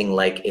acting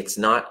like it's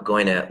not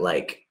going to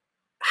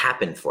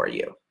happen for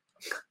you.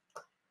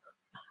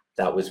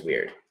 That was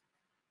weird.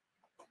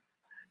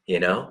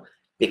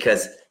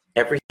 Because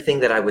everything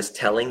that I was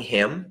telling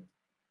him,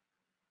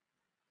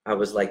 I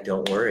was like,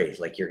 don't worry,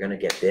 you're going to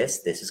get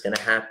this is going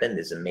to happen,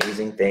 there's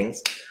amazing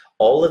things.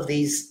 All of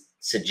these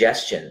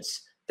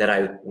suggestions that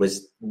I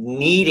was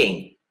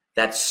needing,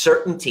 that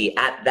certainty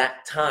at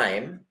that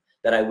time,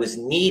 that I was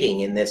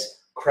needing in this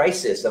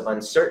crisis of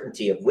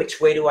uncertainty of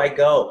which way do I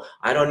go?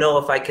 I don't know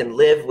if I can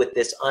live with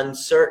this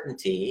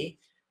uncertainty.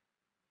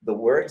 The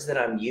words that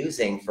I'm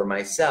using for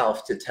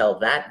myself to tell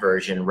that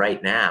version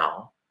right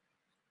now,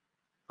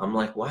 I'm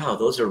like, wow,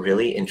 those are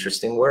really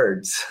interesting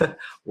words.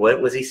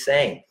 What was he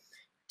saying?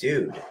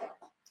 Dude,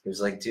 he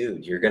was like,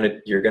 dude, you're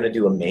gonna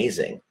do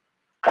amazing.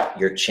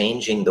 You're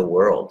changing the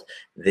world.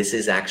 This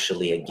is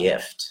actually a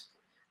gift.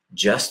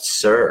 Just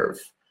serve.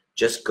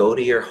 Just go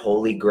to your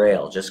holy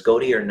grail. Just go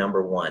to your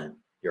number one,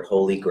 your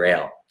holy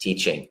grail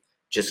teaching.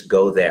 Just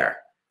go there.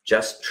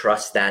 Just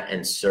trust that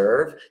and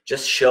serve.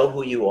 Just show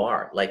who you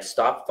are. Like,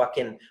 stop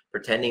fucking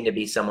pretending to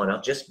be someone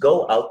else. Just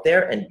go out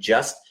there and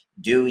just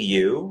do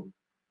you.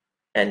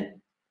 And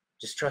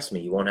just trust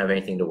me, you won't have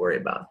anything to worry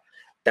about.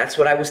 That's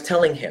what I was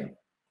telling him.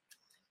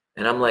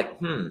 And I'm like,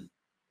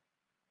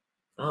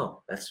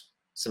 oh, that's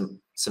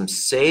some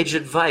sage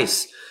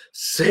advice.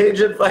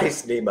 Sage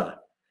advice, Nima.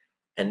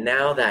 And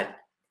now that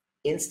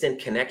instant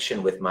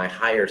connection with my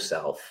higher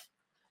self,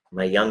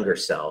 my younger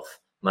self,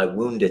 my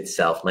wounded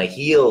self, my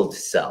healed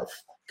self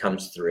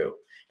comes through.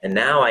 And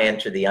now I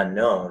enter the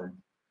unknown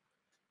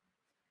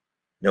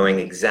knowing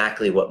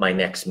exactly what my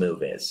next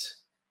move is.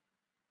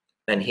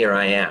 And here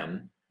I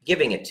am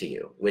giving it to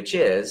you, which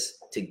is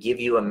to give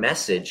you a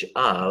message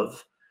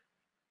of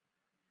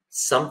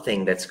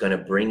something that's going to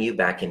bring you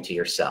back into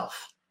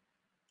yourself.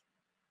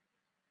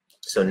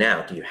 So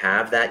now, do you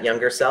have that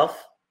younger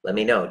self? Let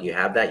me know. Do you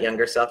have that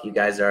younger self? You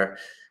guys are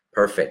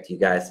perfect. You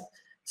guys.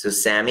 So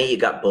Sammy, you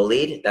got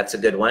bullied. That's a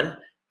good one.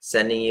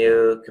 Sending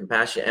you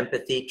compassion,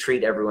 empathy,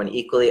 treat everyone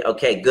equally.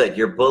 Okay, good.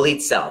 Your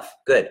bullied self.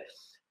 Good.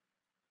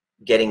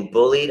 Getting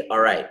bullied. All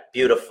right.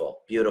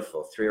 Beautiful.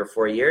 Beautiful. 3 or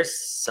 4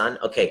 years, son.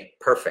 Okay,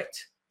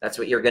 perfect. That's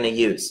what you're going to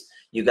use.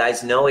 You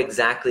guys know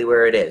exactly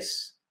where it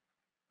is.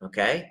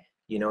 Okay?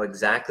 You know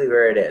exactly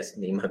where it is.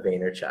 Nima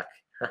Vaynerchuk.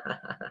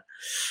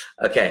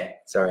 Okay,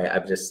 sorry,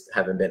 I'm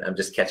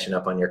just catching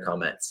up on your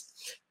comments.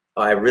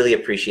 Oh, I really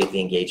appreciate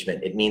the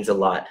engagement. It means a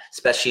lot,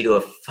 especially to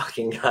a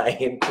fucking guy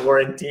in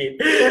quarantine.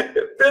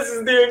 This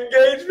is the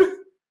engagement.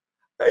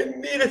 I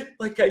need it,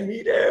 like I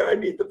need air. I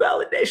need the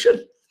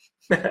validation.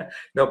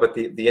 No, but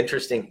the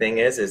interesting thing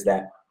is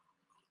that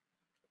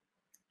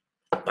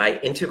by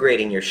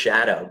integrating your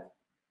shadow,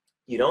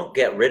 you don't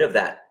get rid of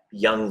that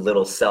young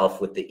little self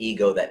with the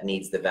ego that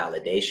needs the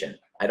validation.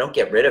 I don't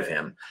get rid of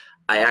him.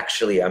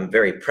 I'm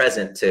very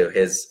present to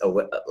his,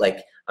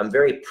 I'm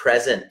very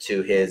present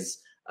to his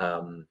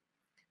kind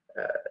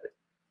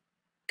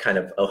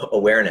of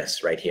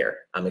awareness right here.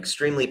 I'm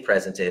extremely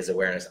present to his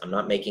awareness. I'm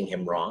not making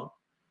him wrong.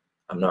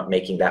 I'm not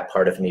making that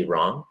part of me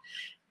wrong.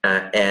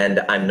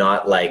 And I'm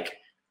not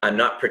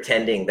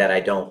pretending that I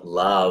don't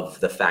love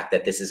the fact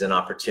that this is an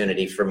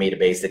opportunity for me to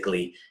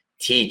basically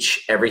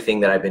teach everything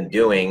that I've been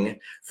doing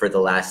for the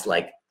last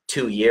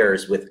 2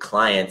 years with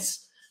clients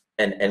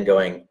and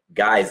going,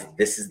 guys,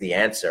 this is the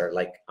answer.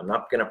 Like, I'm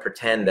not going to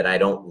pretend that I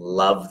don't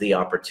love the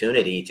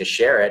opportunity to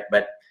share it,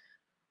 but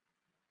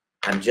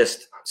I'm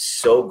just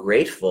so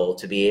grateful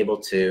to be able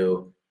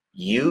to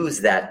use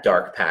that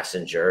dark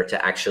passenger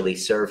to actually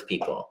serve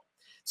people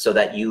so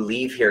that you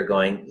leave here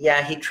going,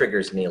 yeah, he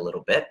triggers me a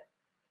little bit.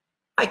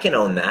 I can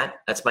own that.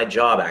 That's my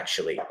job,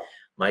 actually.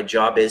 My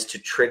job is to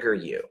trigger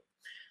you.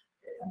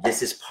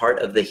 This is part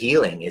of the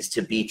healing, is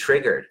to be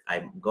triggered.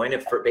 I'm going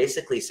to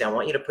basically say, I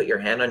want you to put your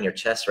hand on your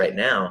chest right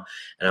now,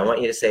 and I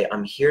want you to say,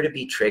 I'm here to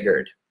be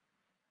triggered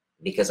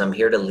because I'm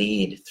here to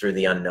lead through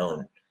the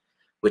unknown,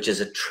 which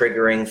is a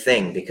triggering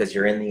thing because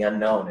you're in the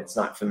unknown. It's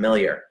not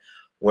familiar.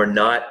 We're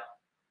not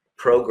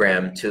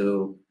programmed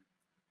to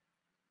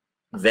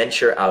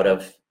venture out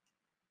of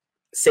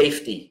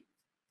safety.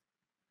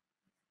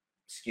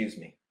 Excuse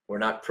me. We're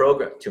not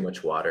programmed, too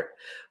much water,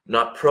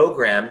 not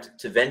programmed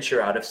to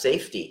venture out of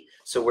safety.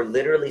 So we're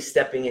literally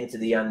stepping into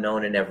the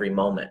unknown in every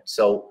moment.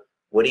 So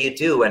what do you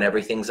do when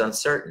everything's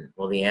uncertain?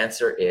 Well, the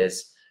answer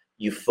is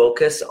you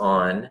focus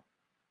on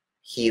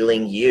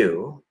healing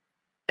you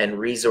and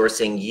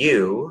resourcing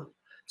you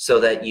so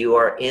that you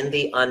are in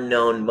the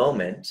unknown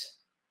moment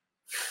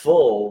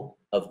full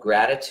of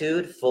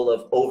gratitude, full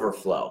of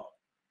overflow,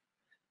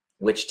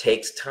 which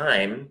takes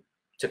time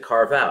to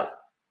carve out.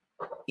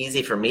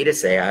 Easy for me to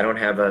say, I don't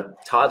have a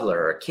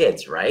toddler or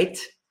kids, right?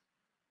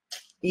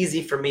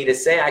 Easy for me to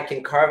say, I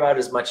can carve out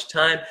as much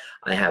time.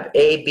 I have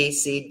A, B,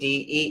 C,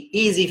 D, E.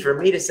 Easy for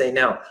me to say.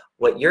 Now,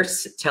 what you're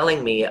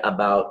telling me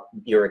about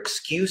your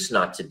excuse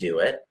not to do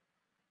it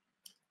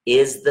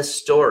is the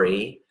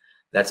story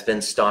that's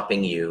been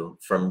stopping you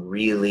from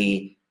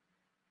really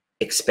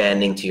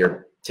expanding to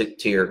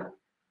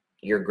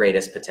your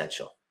greatest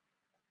potential.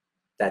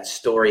 That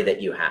story that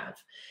you have.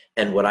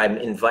 And what I'm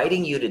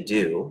inviting you to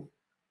do,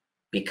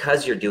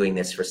 because you're doing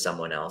this for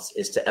someone else,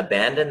 is to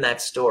abandon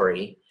that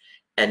story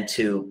and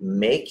to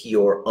make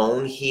your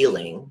own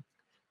healing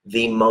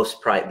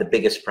the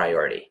biggest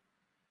priority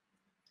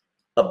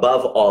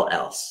above all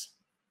else.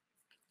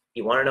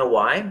 You want to know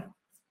why?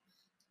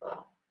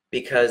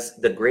 Because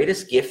the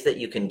greatest gift that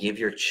you can give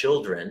your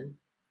children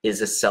is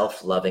a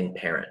self-loving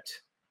parent.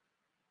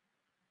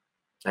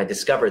 I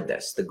discovered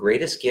this. The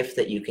greatest gift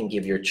that you can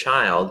give your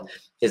child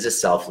is a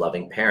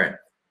self-loving parent.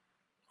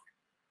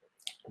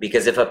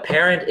 Because if a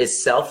parent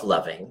is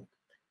self-loving,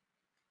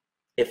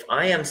 if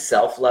I am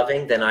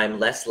self-loving, then I'm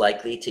less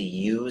likely to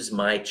use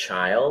my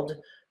child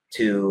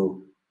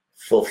to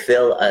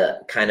fulfill a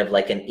kind of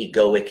like an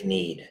egoic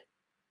need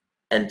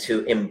and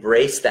to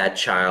embrace that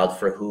child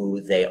for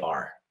who they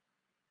are.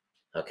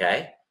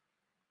 Okay?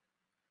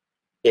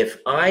 If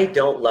I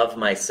don't love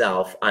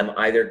myself, I'm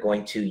either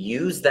going to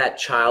use that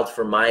child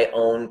for my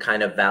own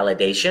kind of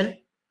validation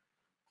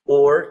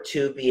or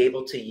to be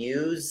able to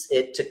use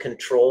it to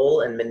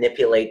control and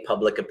manipulate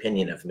public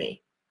opinion of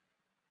me.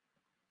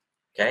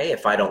 Okay,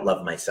 if I don't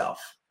love myself,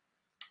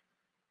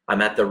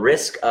 I'm at the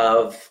risk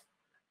of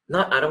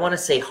I don't want to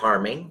say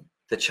harming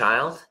the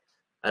child.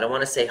 I don't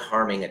want to say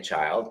harming a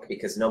child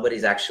because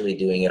nobody's actually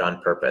doing it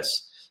on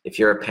purpose. If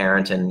you're a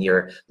parent and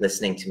you're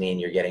listening to me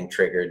and you're getting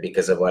triggered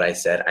because of what I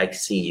said, I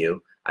see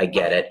you, I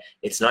get it.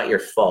 It's not your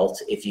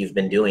fault if you've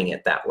been doing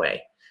it that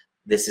way.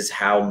 This is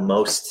how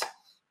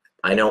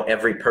I know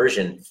every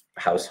Persian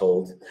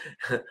household,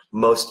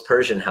 most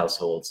Persian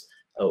households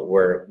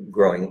were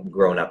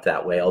grown up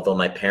that way. Although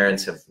my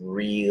parents have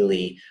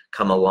really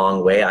come a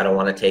long way. I don't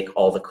want to take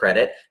all the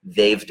credit.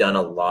 They've done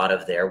a lot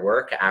of their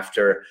work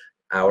after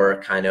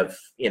our kind of,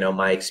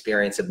 my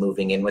experience of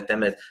moving in with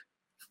them has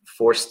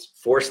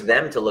forced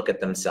them to look at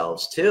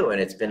themselves too. And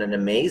it's been an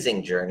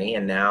amazing journey.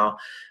 And now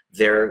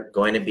they're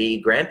going to be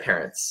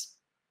grandparents.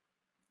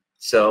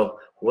 So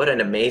what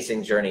an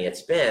amazing journey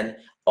it's been,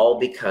 all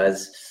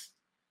because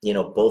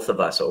both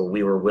of us, or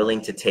we were willing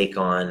to take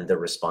on the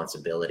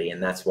responsibility.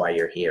 And that's why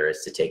you're here,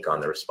 is to take on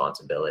the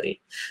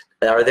responsibility.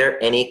 Are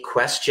there any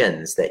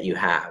questions that you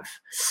have?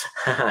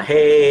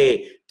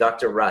 Hey,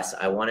 Dr. Russ,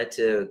 I wanted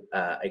to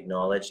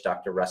acknowledge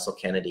Dr. Russell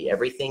Kennedy.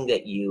 Everything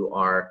that you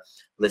are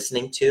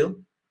listening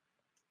to,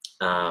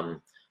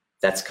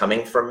 that's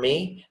coming from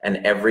me,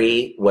 and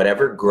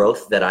whatever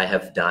growth that I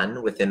have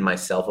done within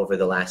myself over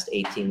the last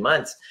 18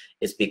 months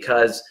is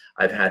because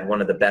I've had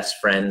one of the best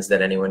friends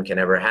that anyone can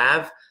ever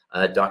have,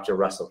 Dr.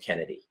 Russell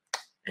Kennedy.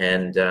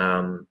 And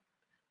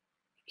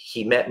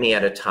he met me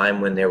at a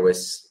time when I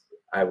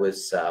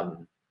was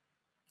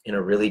in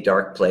a really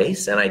dark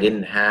place, and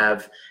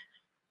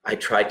I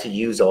tried to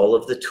use all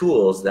of the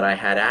tools that I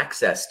had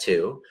access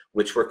to,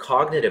 which were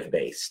cognitive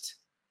based.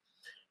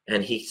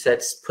 And he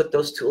said, put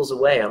those tools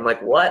away. I'm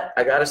like, what?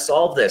 I got to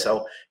solve this.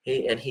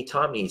 And he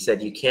taught me, he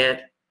said, you can't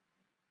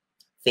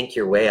think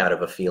your way out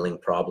of a feeling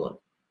problem.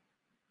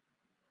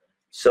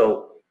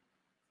 So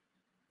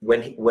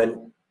when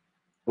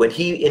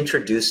he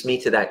introduced me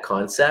to that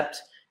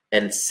concept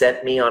and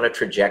set me on a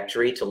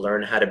trajectory to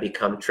learn how to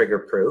become trigger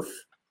proof,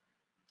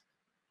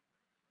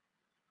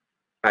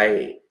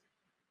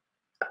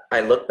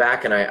 I look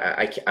back and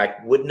I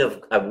wouldn't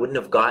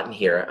have gotten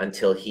here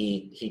until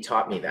he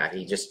taught me that.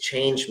 He just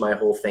changed my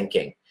whole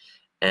thinking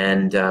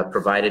and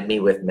provided me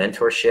with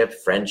mentorship,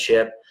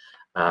 friendship.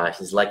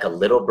 He's like a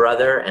little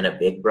brother and a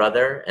big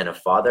brother and a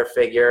father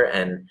figure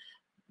and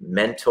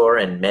mentor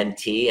and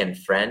mentee and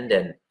friend.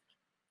 And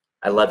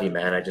I love you,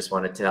 man. I just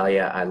want to tell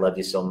you, I love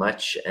you so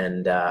much.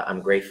 And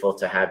I'm grateful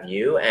to have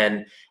you.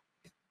 And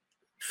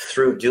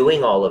through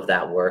doing all of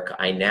that work,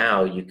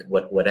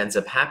 what ends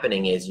up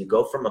happening is you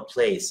go from a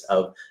place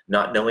of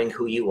not knowing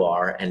who you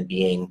are and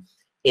being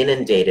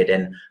inundated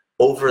and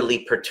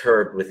overly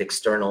perturbed with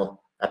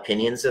external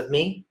opinions of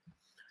me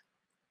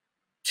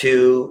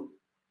to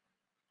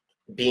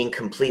being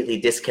completely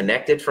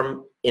disconnected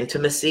from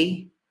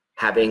intimacy,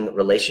 having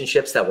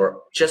relationships that were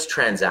just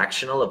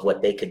transactional of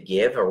what they could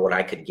give or what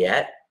I could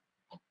get,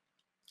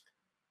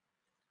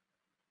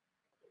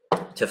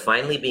 to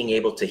finally being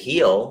able to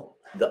heal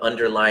the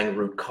underlying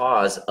root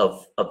cause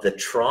of the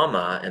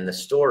trauma and the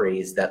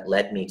stories that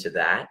led me to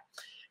that.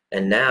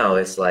 And now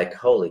it's like,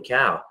 holy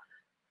cow,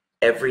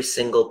 every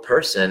single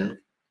person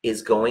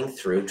is going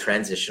through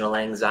transitional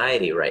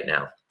anxiety right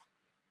now.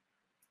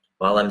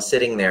 While I'm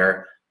sitting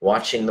there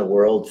watching the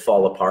world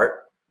fall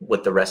apart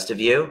with the rest of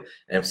you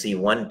and see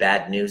one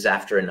bad news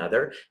after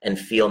another and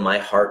feel my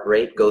heart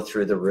rate go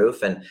through the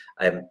roof, and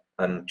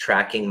I'm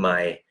tracking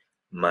my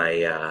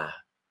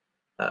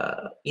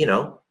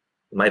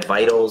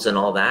vitals and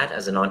all that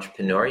as an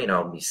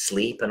entrepreneur,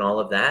 sleep and all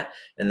of that.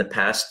 In the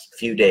past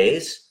few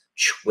days,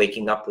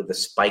 waking up with a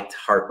spiked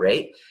heart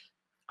rate.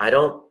 I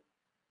don't,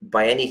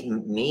 by any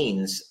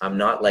means, I'm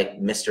not like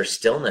Mr.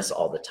 Stillness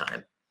all the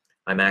time.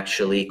 I'm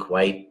actually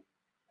quite,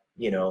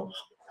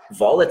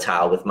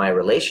 volatile with my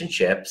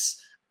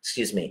relationships,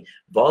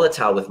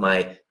 volatile with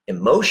my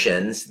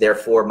emotions,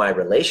 therefore my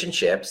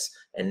relationships.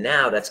 And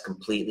now that's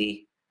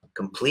completely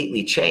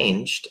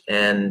changed.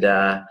 And,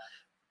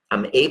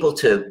 I'm able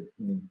to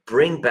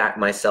bring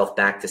myself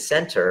back to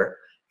center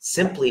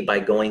simply by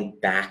going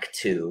back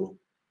to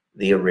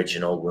the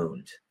original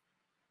wound.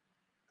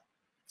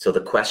 So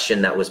the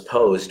question that was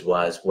posed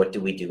was, what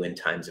do we do in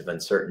times of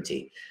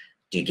uncertainty?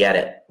 Do you get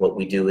it? What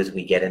we do is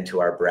we get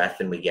into our breath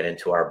and we get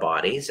into our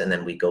bodies, and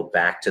then we go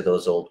back to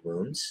those old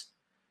wounds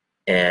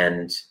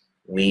and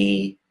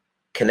we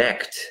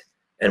connect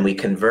and we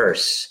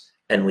converse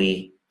and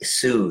we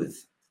soothe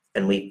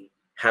and we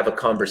have a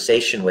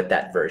conversation with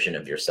that version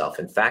of yourself.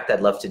 In fact,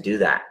 I'd love to do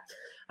that.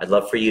 I'd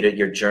love for you to,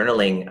 your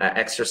journaling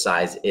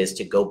exercise is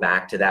to go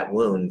back to that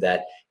wound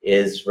that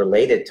is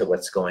related to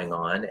what's going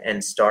on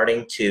and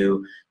starting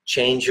to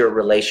change your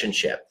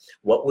relationship.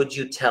 What would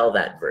you tell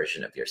that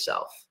version of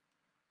yourself?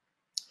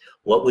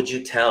 What would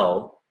you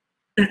tell,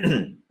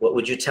 what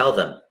would you tell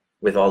them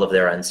with all of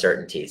their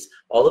uncertainties?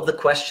 All of the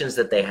questions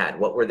that they had,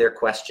 what were their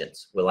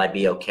questions? Will I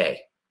be okay?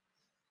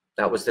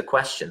 That was the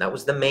question. That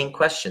was the main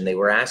question they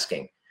were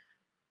asking.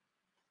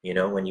 You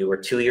know, when you were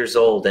 2 years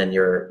old and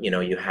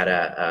you had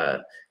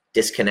a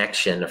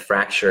disconnection, a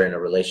fracture in a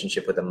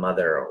relationship with a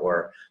mother,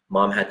 or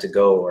mom had to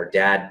go, or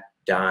dad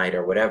died,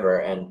 or whatever,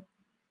 and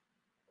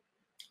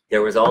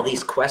there was all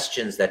these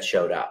questions that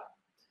showed up.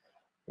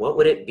 What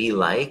would it be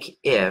like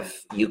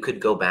if you could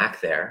go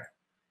back there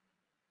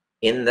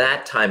in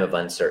that time of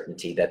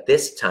uncertainty, that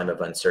this time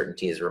of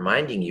uncertainty is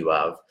reminding you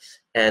of,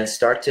 and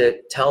start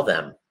to tell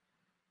them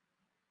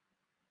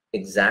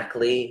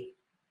exactly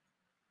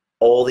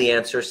all the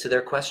answers to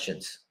their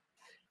questions,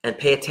 and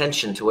pay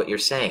attention to what you're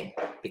saying,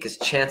 because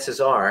chances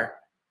are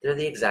they're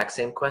the exact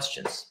same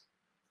questions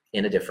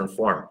in a different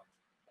form.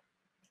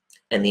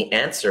 And the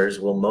answers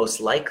will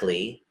most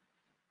likely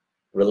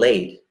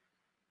relate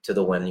to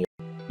the one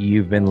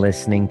You've been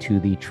listening to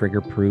the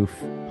Trigger Proof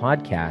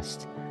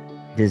podcast,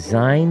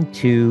 designed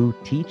to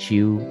teach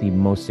you the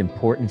most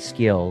important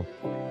skill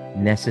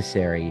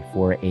necessary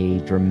for a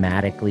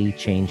dramatically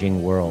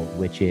changing world,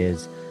 which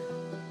is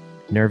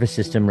nervous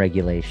system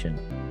regulation.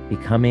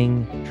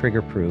 Becoming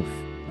trigger proof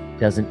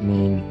doesn't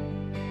mean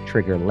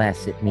trigger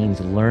less. It means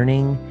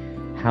learning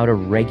how to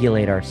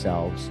regulate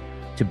ourselves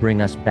to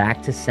bring us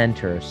back to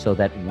center so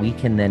that we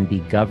can then be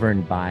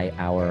governed by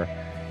our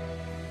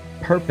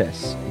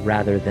purpose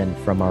rather than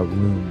from our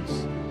wounds.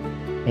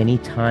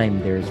 Anytime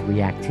there's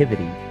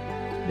reactivity,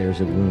 there's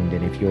a wound.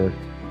 And if you're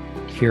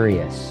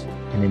curious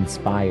and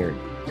inspired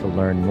to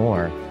learn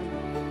more,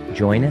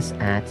 join us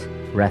at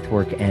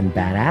Breathwork and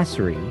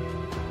Badassery,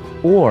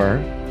 or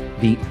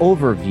the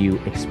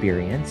overview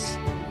experience,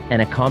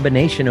 and a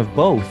combination of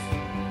both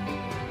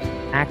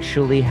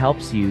actually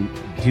helps you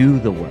do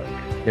the work.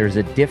 There's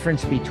a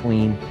difference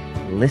between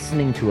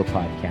listening to a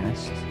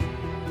podcast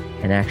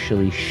and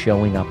actually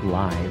showing up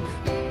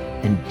live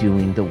and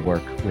doing the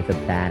work with a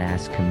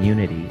badass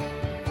community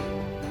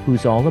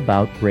who's all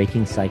about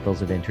breaking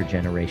cycles of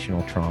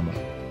intergenerational trauma.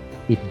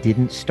 It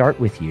didn't start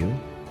with you,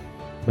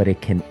 but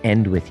it can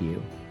end with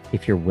you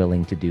if you're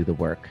willing to do the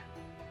work.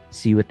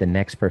 See you at the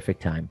next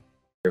perfect time.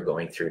 You're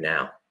going through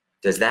now.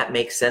 Does that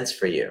make sense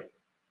for you?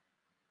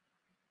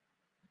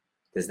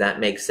 Does that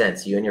make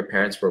sense? You and your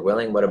parents were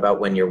willing. What about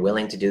when you're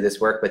willing to do this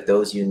work, but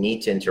those you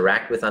need to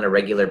interact with on a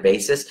regular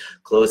basis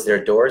close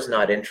their doors,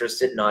 not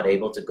interested, not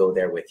able to go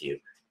there with you?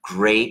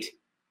 Great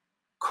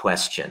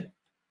question.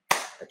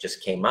 That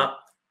just came up.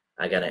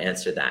 I got to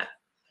answer that.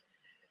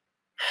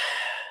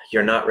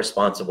 You're not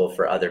responsible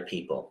for other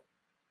people.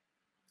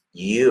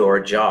 Your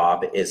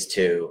job is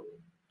to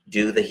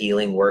do the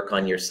healing work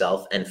on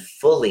yourself and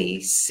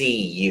fully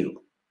see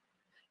you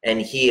and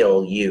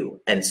heal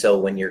you. And so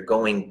when you're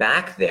going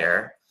back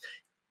there,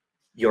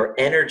 your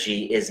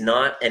energy is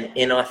not an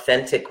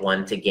inauthentic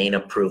one to gain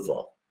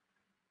approval.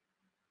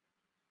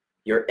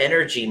 Your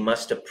energy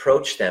must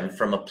approach them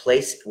from a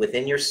place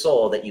within your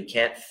soul that you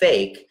can't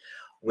fake,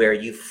 where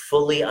you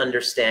fully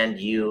understand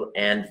you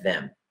and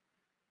them.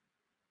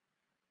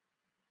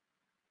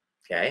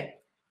 Okay?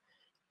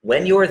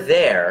 When you're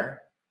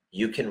there,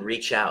 you can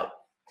reach out.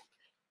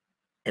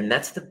 And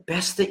that's the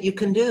best that you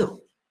can do.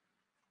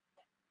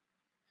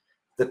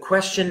 The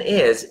question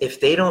is, if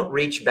they don't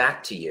reach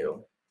back to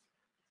you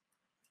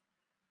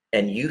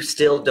and you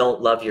still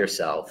don't love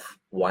yourself,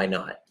 why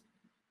not?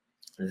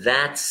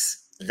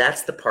 That's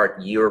the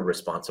part you're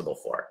responsible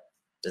for.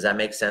 Does that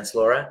make sense,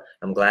 Laura?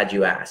 I'm glad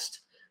you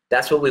asked.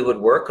 That's what we would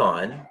work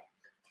on.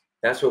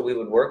 That's what we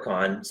would work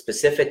on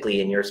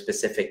specifically in your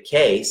specific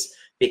case,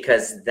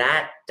 because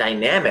that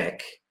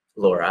dynamic,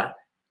 Laura,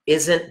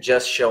 isn't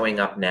just showing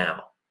up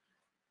now.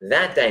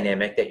 That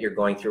dynamic that you're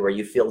going through where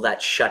you feel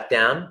that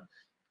shutdown,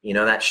 you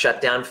know, that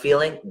shutdown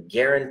feeling,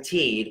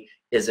 guaranteed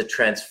is a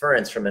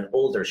transference from an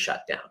older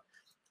shutdown.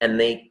 And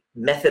the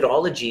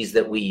methodologies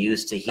that we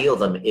use to heal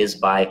them is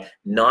by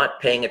not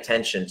paying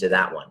attention to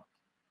that one.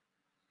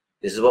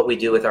 This is what we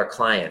do with our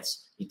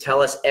clients. You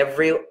tell us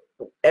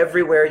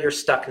everywhere your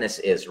stuckness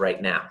is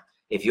right now.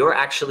 If you're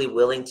actually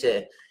willing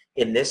to,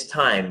 in this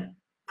time,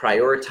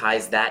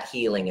 prioritize that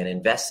healing and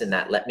invest in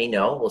that, let me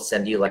know. We'll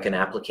send you like an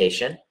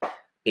application,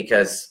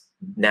 because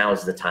now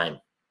is the time.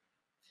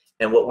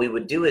 And what we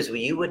would do is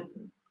you would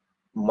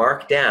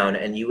mark down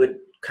and you would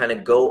kind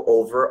of go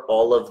over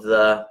all of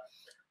the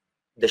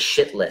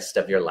shit list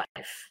of your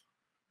life.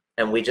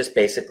 And we just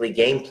basically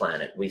game plan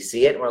it. We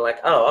see it and we're like,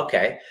 oh,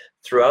 okay.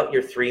 Throughout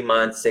your 3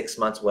 months, 6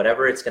 months,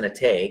 whatever it's going to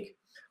take,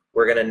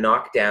 we're going to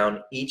knock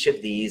down each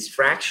of these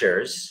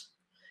fractures,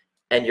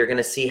 and you're going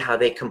to see how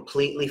they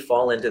completely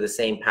fall into the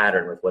same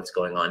pattern with what's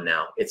going on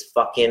now. It's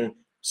fucking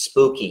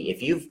spooky.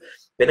 If you've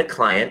been a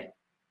client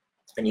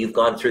and you've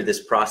gone through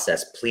this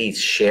process, please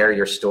share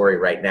your story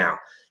right now.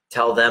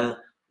 Tell them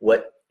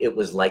what it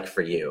was like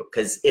for you,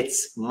 because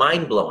it's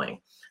mind-blowing.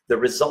 The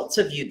results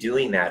of you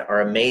doing that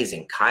are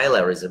amazing.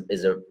 Kyla is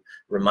a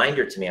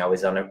reminder to me. I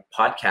was on a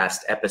podcast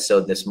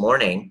episode this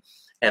morning,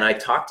 and I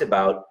talked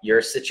about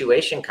your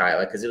situation,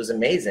 Kyla, because it was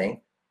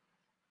amazing.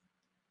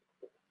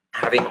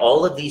 Having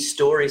all of these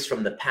stories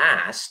from the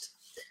past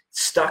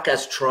stuck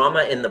as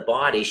trauma in the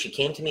body. She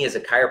came to me as a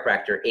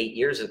chiropractor 8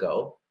 years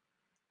ago.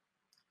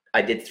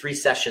 I did 3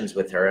 sessions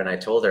with her, and I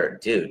told her,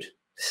 dude,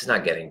 this is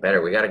not getting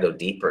better. We got to go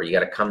deeper. You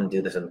got to come and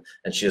do this.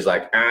 And she was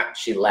like,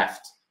 she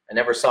left. I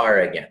never saw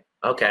her again.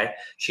 Okay.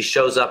 She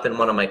shows up in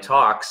one of my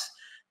talks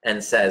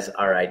and says,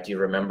 all right, do you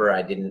remember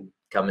I didn't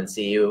come and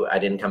see you? I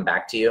didn't come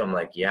back to you. I'm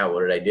like, yeah,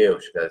 what did I do?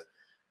 She goes,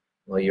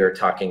 well, you're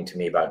talking to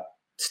me about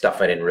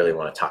stuff I didn't really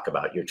want to talk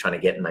about. You're trying to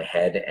get in my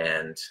head,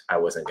 and I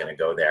wasn't going to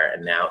go there.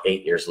 And now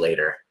 8 years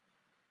later,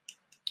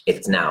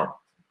 it's now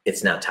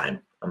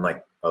time. I'm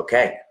like,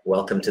 okay,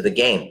 welcome to the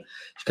game.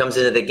 She comes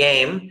into the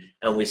game,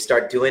 and we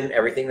start doing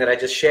everything that I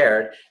just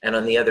shared. And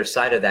on the other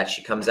side of that,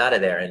 she comes out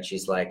of there and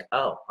she's like,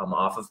 oh, I'm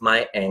off of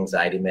my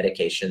anxiety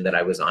medication that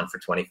I was on for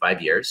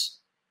 25 years.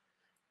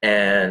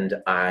 And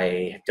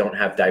I don't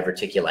have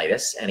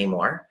diverticulitis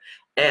anymore.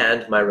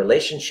 And my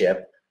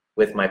relationship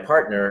with my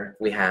partner,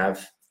 we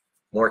have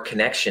more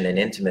connection and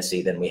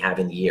intimacy than we have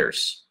in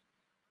years.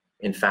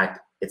 In fact,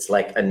 it's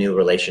like a new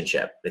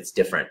relationship. It's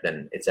different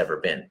than it's ever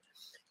been,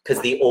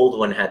 because the old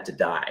one had to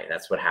die.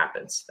 That's what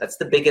happens. That's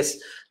the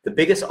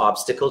biggest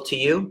obstacle to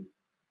you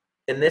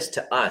in this,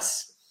 to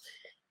us,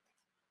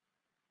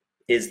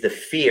 is the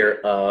fear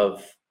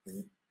of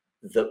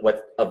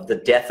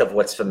the death of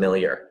what's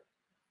familiar.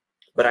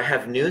 But I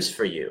have news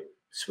for you,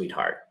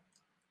 sweetheart.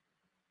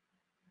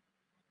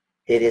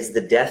 It is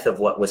the death of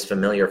what was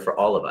familiar for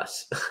all of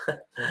us.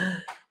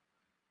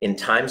 In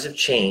times of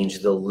change,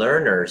 the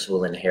learners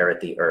will inherit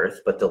the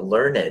earth, but the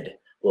learned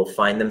will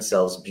find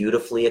themselves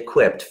beautifully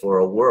equipped for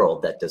a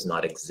world that does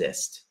not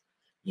exist.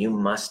 You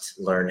must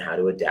learn how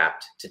to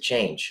adapt to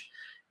change,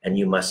 and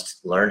you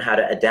must learn how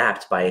to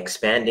adapt by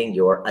expanding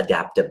your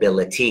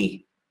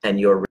adaptability and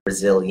your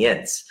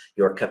resilience,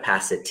 your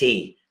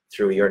capacity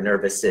through your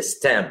nervous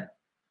system.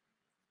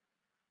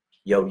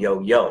 Yo,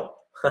 yo, yo.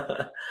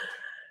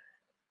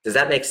 Does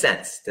that make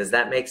sense? Does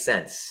that make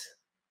sense?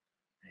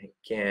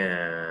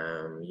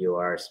 Cam, you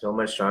are so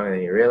much stronger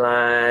than you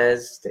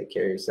realize. Take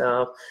care of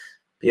yourself.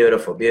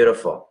 Beautiful,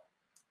 beautiful.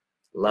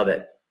 Love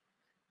it.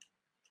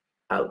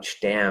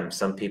 Ouch, damn.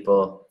 Some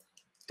people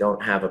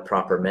don't have a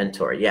proper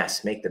mentor.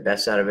 Yes, make the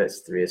best out of it.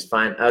 3 is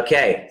fine.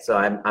 Okay, so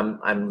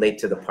I'm late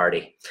to the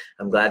party.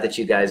 I'm glad that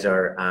you guys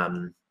are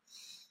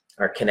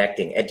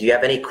connecting. And do you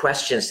have any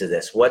questions to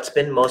this? What's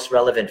been most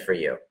relevant for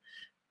you?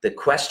 The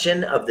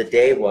question of the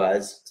day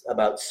was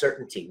about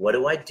certainty. What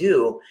do I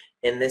do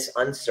in this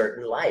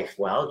uncertain life?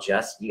 Well,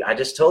 I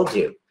just told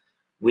you,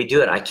 we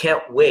do it. I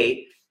can't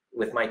wait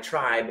with my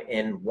tribe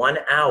in 1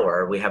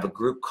 hour. We have a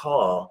group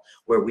call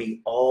where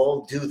we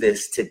all do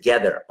this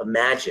together.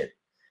 Imagine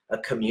a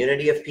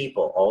community of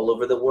people all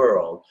over the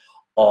world,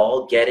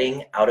 all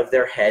getting out of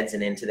their heads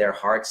and into their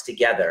hearts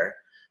together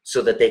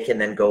so that they can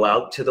then go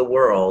out to the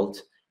world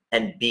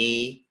and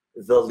be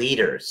the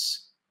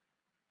leaders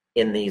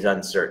in these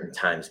uncertain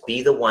times.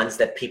 Be the ones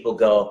that people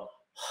go,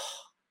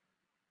 oh,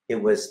 it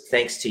was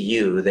thanks to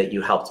you that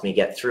you helped me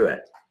get through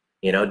it.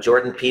 You know,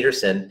 Jordan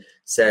Peterson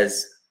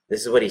says,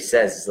 this is what he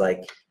says, is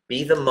like,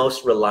 be the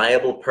most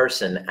reliable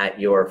person at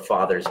your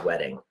father's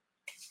wedding.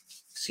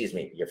 Excuse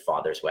me, your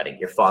father's wedding,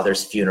 your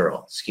father's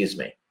funeral, excuse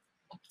me.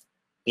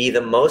 Be the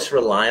most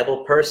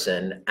reliable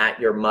person at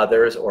your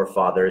mother's or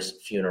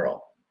father's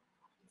funeral.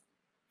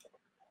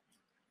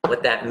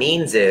 What that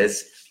means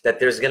is that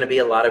there's going to be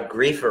a lot of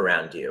grief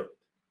around you.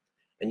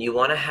 And you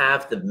want to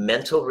have the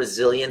mental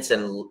resilience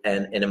and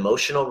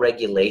emotional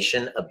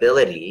regulation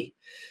ability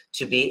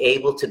to be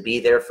able to be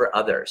there for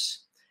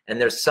others. And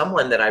there's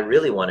someone that I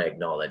really want to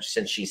acknowledge,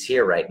 since she's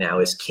here right now,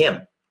 is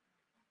Kim.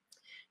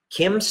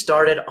 Kim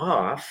started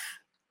off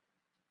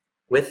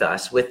with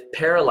us with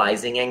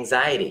paralyzing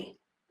anxiety,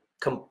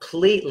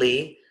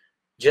 completely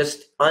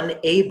just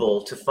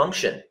unable to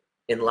function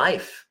in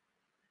life.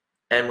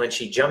 And when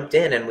she jumped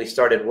in and we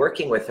started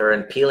working with her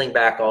and peeling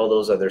back all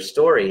those other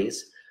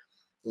stories,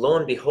 lo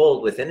and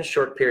behold, within a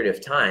short period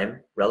of time,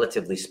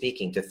 relatively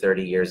speaking to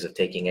 30 years of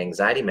taking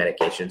anxiety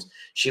medications,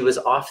 she was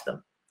off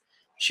them.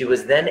 She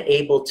was then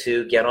able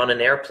to get on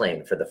an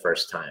airplane for the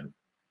first time.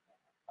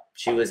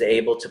 She was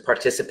able to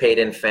participate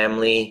in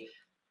family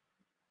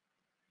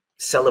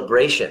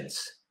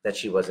celebrations that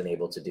she wasn't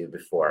able to do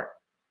before.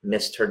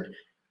 Missed her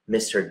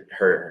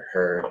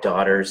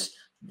daughter's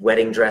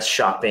wedding dress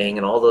shopping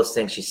and all those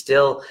things. She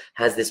still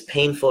has this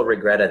painful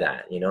regret of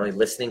that. You know,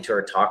 listening to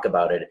her talk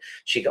about it,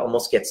 she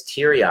almost gets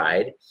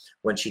teary-eyed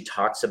when she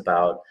talks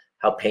about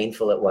how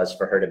painful it was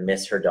for her to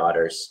miss her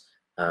daughter's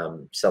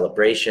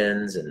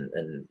celebrations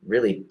and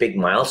really big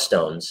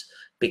milestones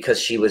because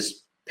she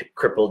was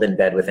crippled in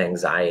bed with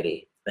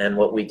anxiety. And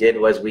what we did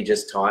was we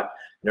just taught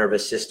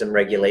nervous system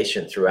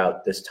regulation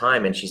throughout this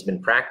time. And she's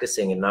been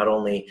practicing. And not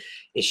only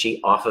is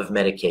she off of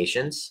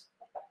medications,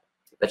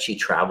 but she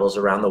travels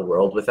around the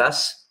world with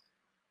us,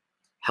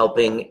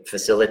 helping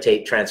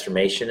facilitate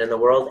transformation in the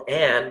world.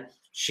 And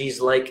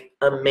she's like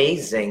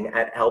amazing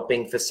at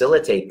helping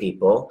facilitate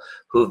people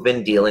who've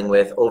been dealing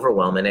with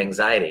overwhelm and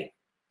anxiety.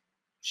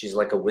 She's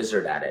like a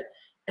wizard at it.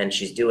 And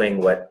she's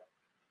doing what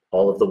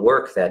all of the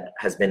work that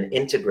has been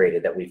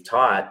integrated that we've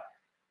taught,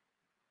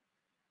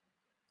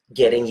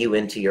 getting you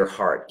into your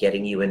heart,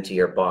 getting you into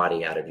your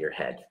body out of your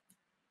head.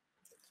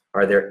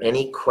 Are there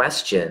any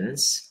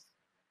questions?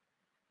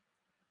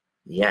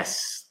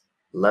 Yes.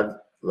 Love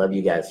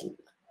you guys.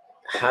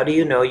 How do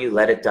you know you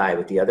let it die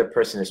with the other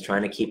person is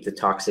trying to keep the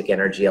toxic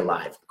energy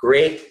alive?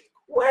 Great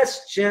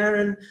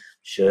question.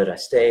 Should I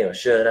stay or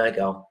should I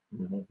go?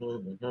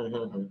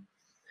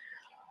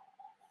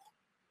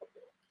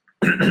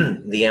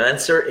 The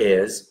answer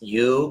is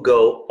you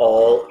go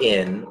all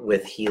in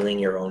with healing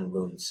your own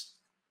wounds,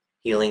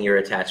 healing your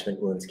attachment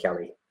wounds,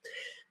 Kelly.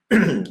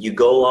 You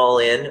go all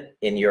in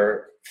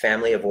your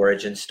family of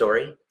origin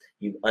story,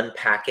 you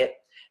unpack it,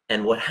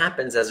 and what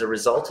happens as a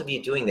result of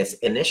you doing this,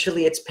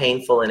 initially it's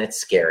painful and it's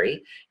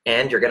scary,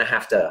 and you're going to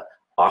have to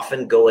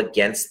often go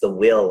against the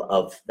will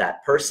of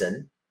that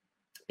person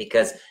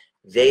because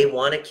they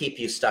want to keep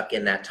you stuck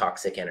in that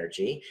toxic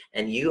energy,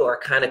 and you are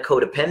kind of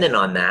codependent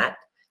on that.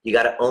 You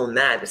got to own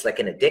that. It's like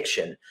an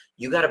addiction.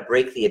 You got to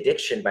break the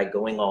addiction by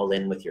going all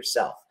in with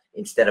yourself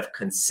instead of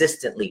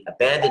consistently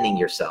abandoning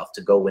yourself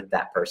to go with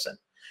that person.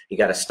 You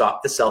got to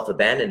stop the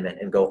self-abandonment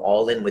and go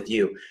all in with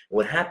you.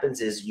 What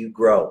happens is you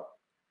grow.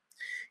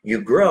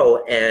 You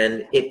grow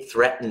and it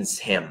threatens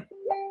him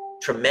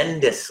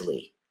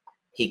tremendously.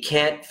 He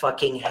can't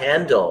fucking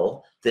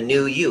handle the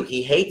new you.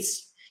 He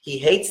hates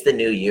the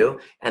new you,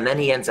 and then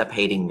he ends up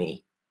hating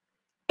me.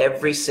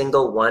 Every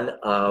single one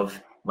of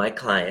my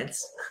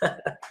clients,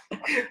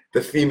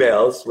 the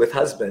females with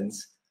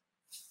husbands,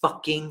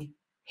 fucking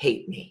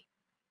hate me.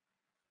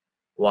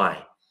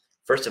 Why?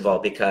 First of all,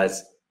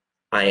 because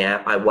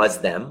I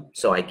was them,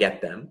 so I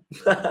get them.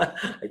 I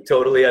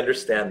totally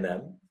understand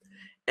them.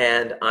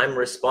 And I'm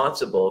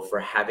responsible for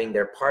having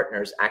their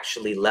partners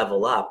actually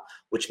level up,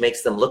 which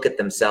makes them look at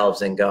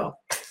themselves and go,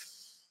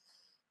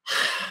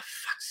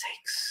 fuck's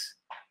sakes,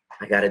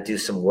 I got to do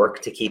some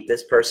work to keep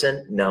this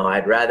person. No,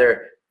 I'd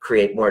rather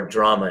create more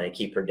drama and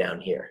keep her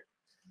down here.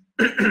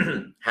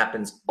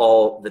 Happens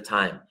all the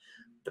time.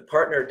 The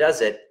partner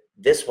does it,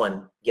 this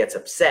one gets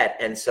upset,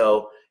 and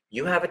so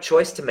you have a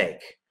choice to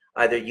make.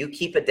 Either you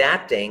keep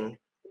adapting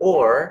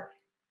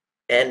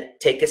and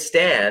take a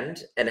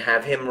stand and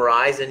have him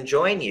rise and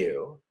join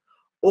you,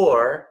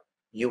 or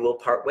you will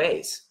part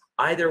ways.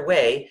 Either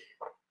way,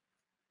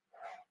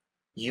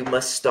 you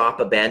must stop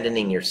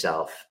abandoning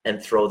yourself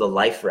and throw the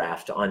life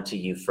raft onto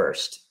you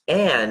first.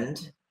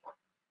 And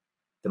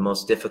the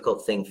most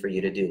difficult thing for you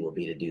to do will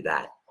be to do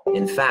that.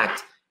 In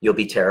fact, you'll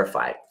be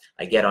terrified.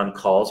 I get on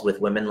calls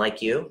with women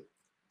like you.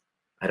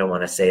 I don't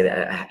want to say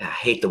that. I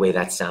hate the way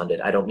that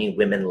sounded. I don't mean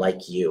women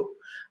like you.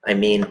 I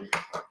mean,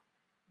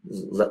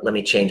 let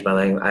me change my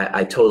language.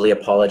 I totally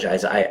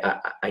apologize.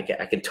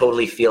 I can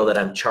totally feel that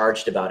I'm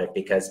charged about it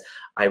because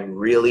I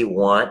really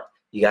want,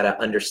 you got to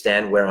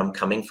understand where I'm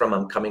coming from.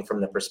 I'm coming from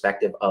the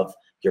perspective of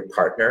your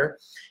partner,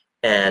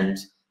 and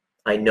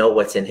I know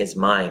what's in his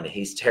mind.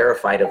 He's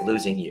terrified of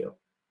losing you.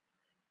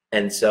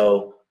 And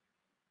so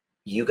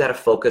you got to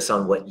focus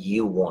on what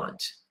you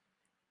want.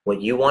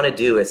 What you want to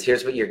do is,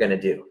 here's what you're going to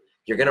do.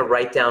 You're going to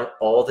write down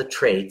all the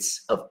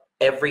traits of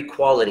every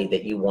quality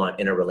that you want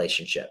in a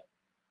relationship.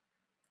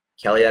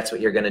 Kelly, that's what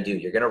you're going to do.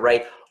 You're going to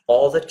write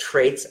all the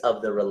traits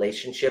of the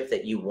relationship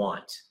that you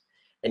want.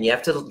 And you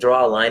have to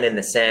draw a line in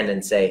the sand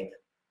and say,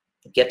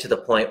 get to the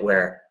point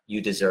where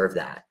you deserve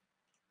that.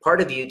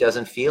 Part of you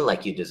doesn't feel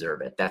like you deserve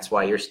it. That's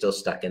why you're still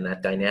stuck in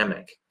that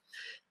dynamic.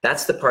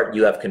 That's the part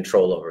you have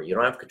control over. You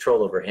don't have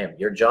control over him.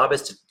 Your job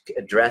is to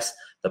address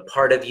the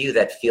part of you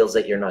that feels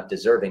that you're not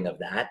deserving of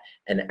that.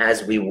 And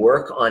as we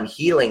work on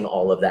healing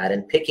all of that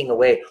and picking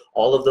away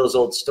all of those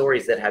old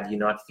stories that have you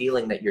not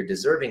feeling that you're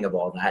deserving of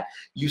all that,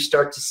 you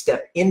start to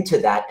step into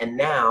that. And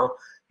now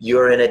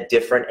you're in a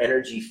different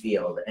energy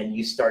field and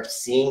you start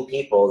seeing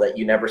people that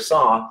you never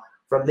saw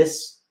from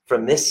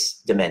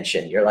this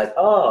dimension. You're like,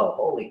 oh,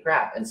 holy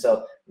crap. And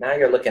so now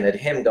you're looking at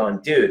him going,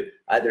 dude,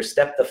 either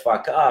step the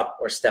fuck up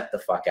or step the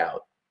fuck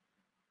out.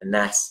 And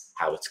that's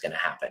how it's going to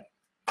happen.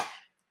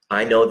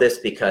 I know this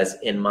because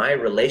in my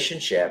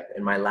relationship,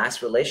 in my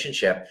last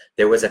relationship,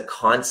 there was a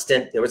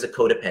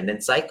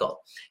codependent cycle.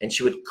 And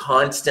she would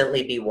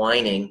constantly be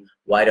whining,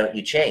 why don't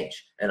you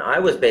change? And I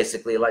was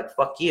basically like,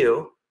 fuck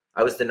you.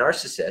 I was the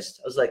narcissist.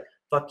 I was like,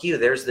 fuck you,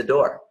 there's the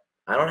door.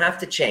 I don't have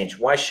to change.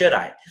 Why should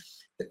I?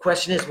 The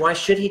question is, why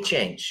should he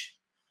change?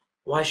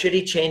 Why should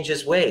he change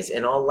his ways?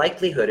 In all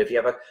likelihood, if you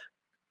have an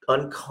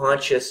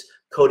unconscious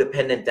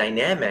codependent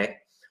dynamic,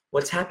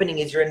 what's happening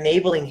is you're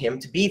enabling him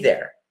to be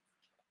there.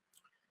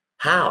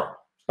 How?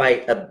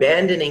 By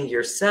abandoning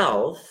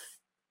yourself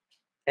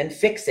and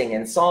fixing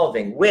and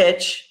solving,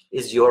 which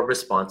is your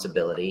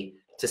responsibility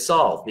to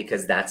solve,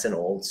 because that's an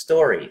old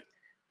story.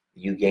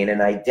 You gain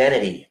an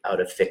identity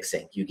out of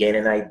fixing. You gain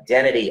an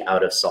identity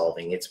out of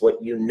solving. It's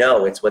what you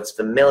know. It's what's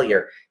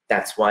familiar.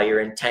 That's why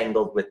you're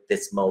entangled with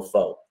this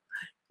mofo.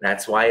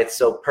 That's why it's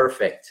so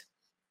perfect.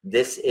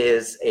 This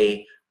is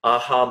a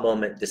aha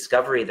moment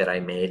discovery that I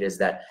made, is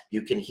that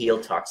you can heal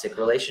toxic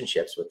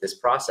relationships with this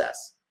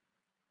process.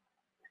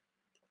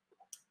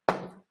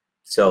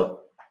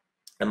 So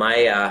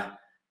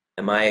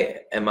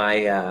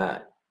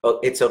oh,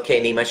 it's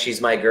okay, Nima, she's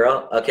my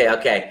girl.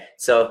 Okay.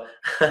 So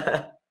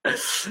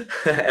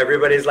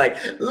everybody's like,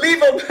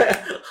 leave him.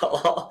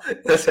 all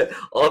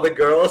the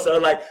girls are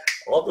like,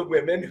 all the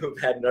women who've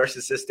had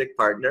narcissistic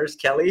partners,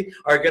 Kelly,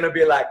 are gonna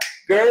be like,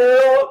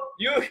 girl,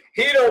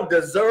 he don't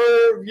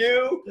deserve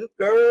you,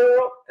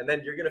 girl. And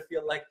then you're gonna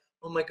feel like,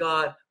 oh my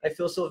God, I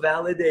feel so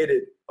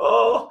validated.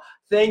 Oh,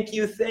 thank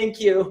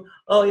you.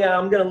 Oh yeah,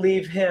 I'm gonna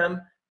leave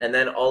him. And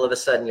then all of a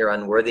sudden your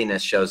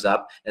unworthiness shows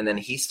up, and then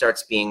he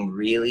starts being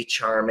really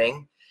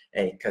charming,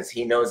 and because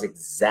he knows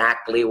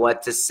exactly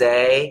what to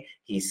say.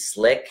 He's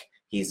slick,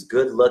 he's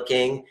good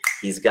looking,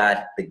 he's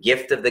got the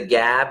gift of the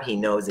gab, he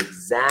knows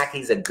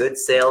he's a good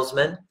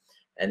salesman.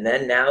 And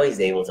then now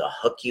he's able to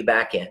hook you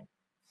back in,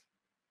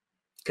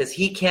 because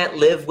he can't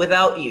live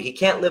without you. He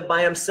can't live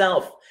by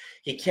himself.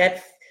 He can't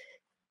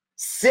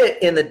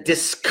sit in the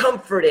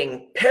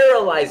discomforting,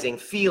 paralyzing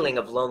feeling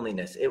of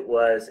loneliness.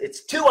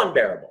 It's too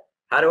unbearable.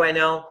 How do I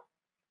know?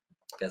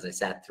 Because I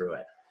sat through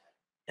it.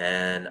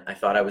 And I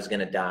thought I was going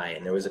to die.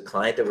 And there was a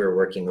client that we were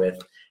working with,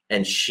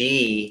 and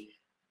she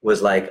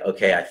was like,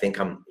 okay, I think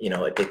I'm,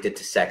 addicted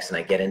to sex, and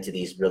I get into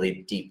these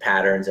really deep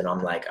patterns. And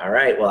I'm like, all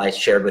right, well, I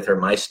shared with her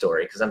my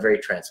story, because I'm very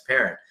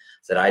transparent,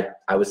 that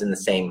I was in the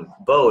same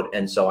boat.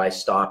 And so I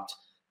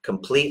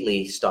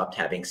completely stopped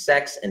having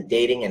sex and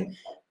dating, and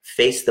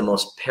faced the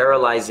most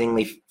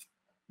paralyzingly,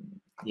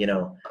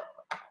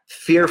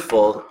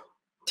 fearful,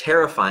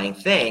 terrifying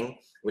thing,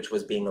 which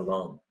was being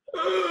alone.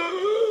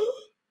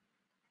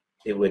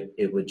 It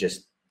would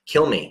just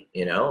kill me,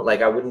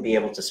 like I wouldn't be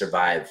able to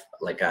survive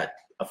like a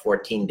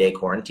 14-day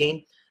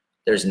quarantine.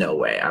 There's no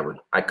way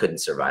I couldn't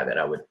survive it.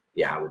 I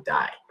would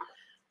die.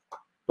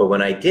 But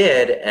when I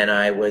did, and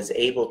I was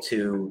able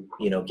to,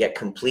 get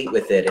complete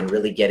with it and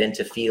really get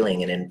into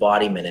feeling and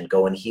embodiment and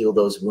go and heal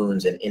those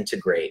wounds and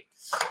integrate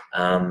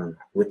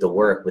with the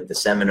work, with the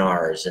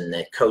seminars and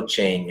the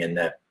coaching and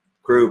the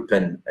group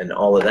and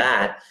all of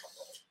that,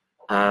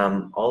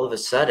 all of a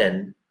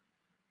sudden,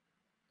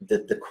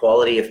 the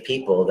quality of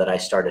people that I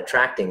start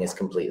attracting is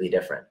completely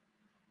different.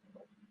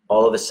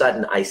 All of a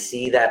sudden, I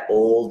see that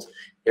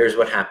here's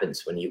what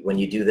happens when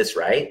you do this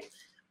right.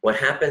 What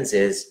happens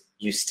is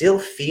you still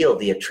feel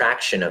the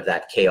attraction of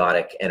that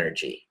chaotic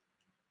energy.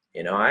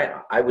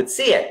 I would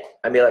see it.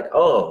 I'd be like,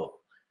 oh,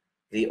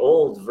 the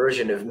old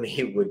version of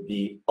me would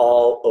be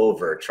all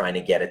over trying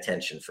to get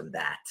attention from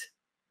that.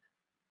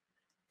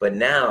 But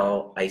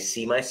now I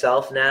see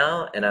myself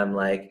now, and I'm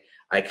like,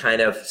 I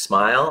kind of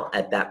smile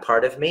at that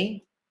part of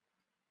me,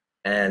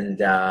 and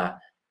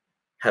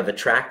have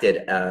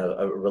attracted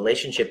a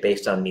relationship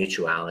based on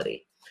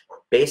mutuality,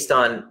 based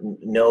on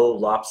no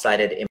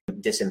lopsided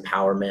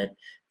disempowerment.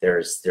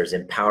 There's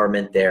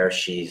empowerment there.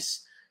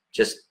 She's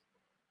just,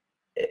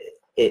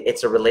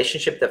 it's a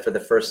relationship that for the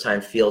first time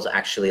feels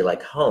actually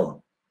like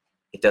home.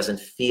 It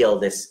doesn't feel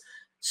this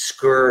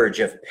scourge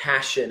of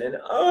passion and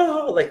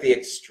like the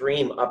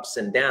extreme ups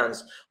and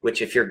downs,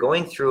 which if you're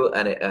going through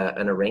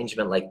an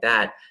arrangement like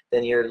that,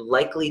 then you're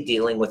likely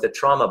dealing with a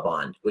trauma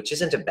bond, which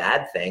isn't a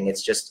bad thing.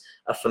 It's just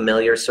a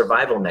familiar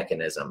survival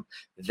mechanism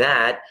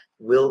that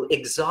will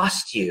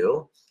exhaust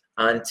you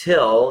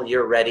until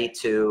you're ready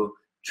to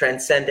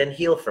transcend and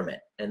heal from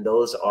it. And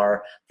those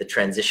are the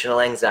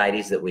transitional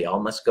anxieties that we all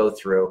must go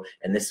through.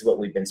 And this is what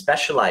we've been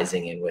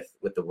specializing in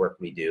with the work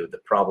we do. The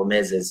problem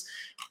is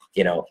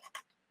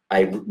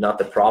not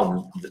the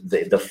problem.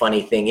 The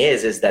funny thing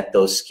is that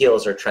those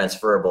skills are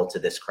transferable to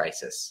this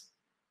crisis.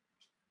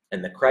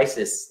 And the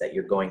crisis that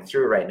you're going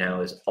through right now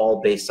is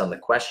all based on the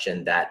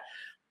question that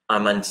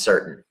I'm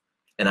uncertain.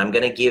 And I'm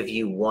going to give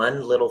you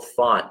one little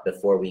thought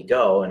before we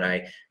go, and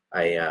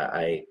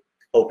I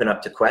open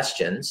up to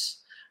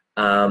questions.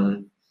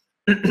 I'm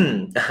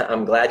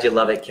glad you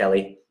love it,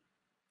 Kelly.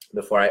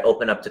 Before I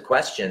open up to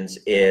questions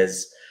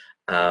is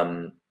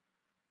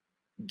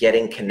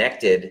getting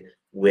connected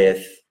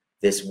with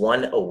this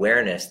one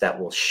awareness that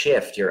will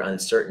shift your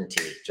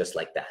uncertainty just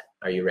like that.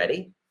 Are you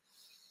ready?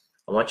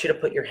 I want you to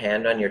put your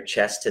hand on your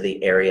chest to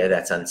the area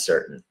that's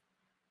uncertain.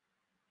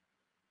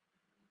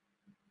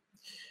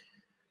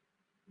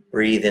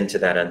 Breathe into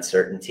that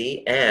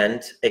uncertainty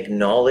and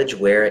acknowledge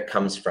where it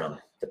comes from,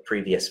 the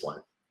previous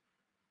one.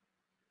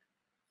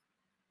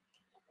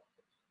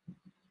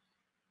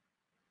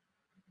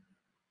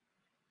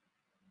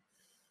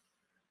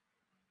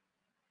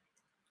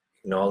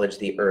 Acknowledge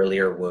the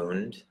earlier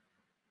wound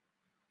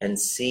and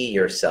see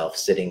yourself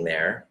sitting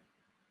there.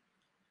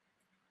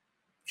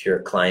 If you're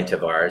a client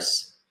of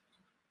ours,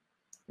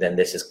 then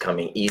this is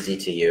coming easy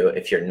to you.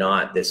 If you're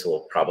not, this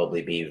will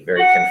probably be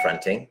very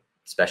confronting,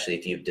 especially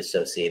if you've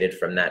dissociated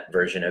from that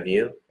version of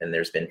you and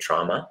there's been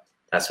trauma.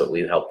 That's what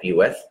we help you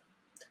with.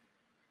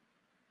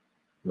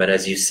 But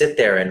as you sit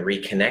there and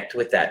reconnect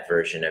with that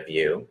version of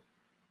you,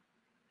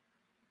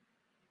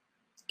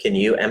 can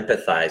you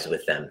empathize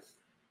with them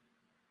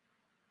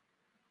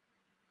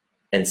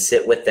and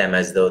sit with them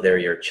as though they're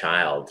your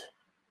child?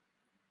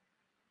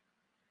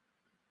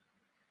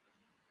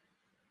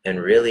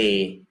 And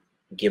really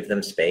give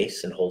them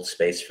space and hold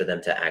space for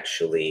them to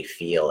actually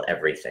feel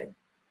everything.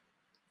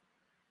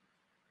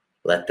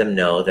 Let them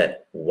know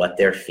that what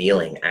they're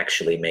feeling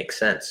actually makes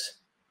sense.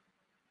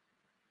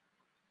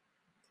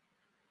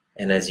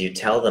 And as you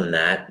tell them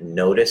that,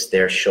 notice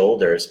their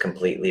shoulders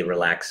completely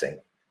relaxing.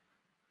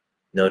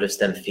 Notice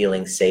them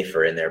feeling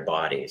safer in their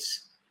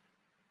bodies.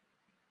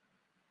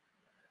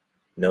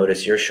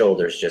 Notice your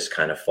shoulders just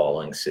kind of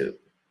following suit.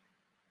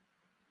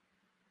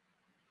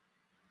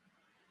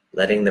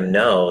 Letting them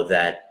know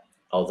that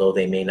although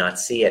they may not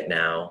see it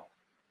now,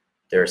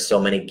 there are so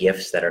many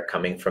gifts that are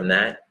coming from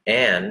that.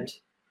 And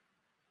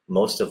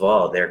most of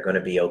all, they're going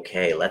to be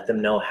okay. Let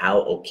them know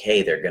how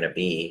okay they're going to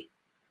be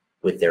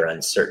with their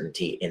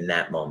uncertainty in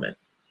that moment.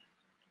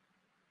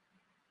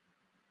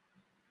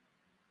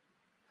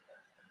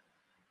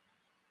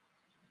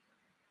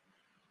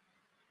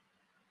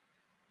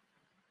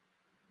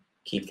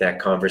 Keep that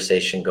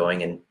conversation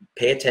going and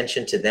pay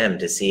attention to them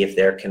to see if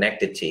they're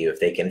connected to you, if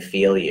they can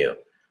feel you.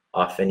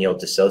 Often you'll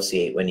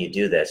dissociate when you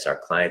do this. Our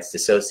clients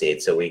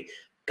dissociate, so we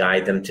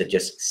guide them to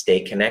just stay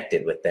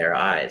connected with their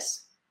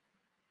eyes.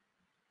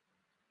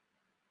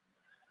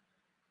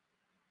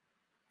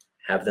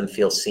 Have them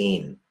feel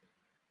seen.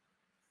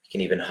 You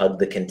can even hug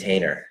the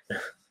container.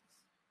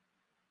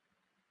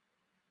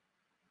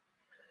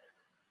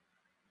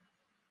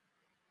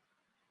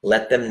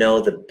 Let them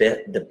know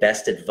the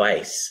best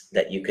advice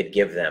that you could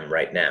give them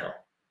right now.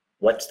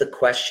 What's the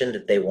question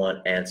that they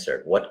want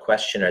answered? What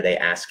question are they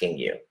asking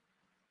you?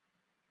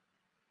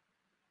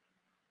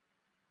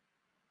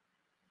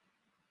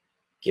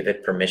 Give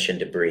it permission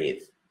to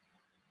breathe.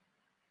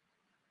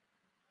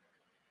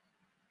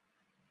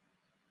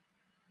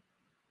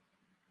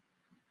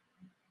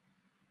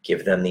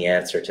 Give them the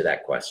answer to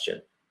that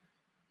question.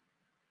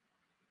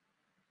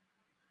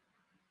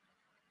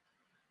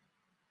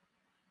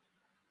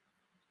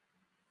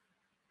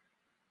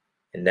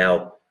 And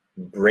now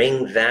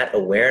bring that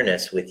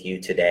awareness with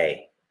you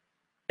today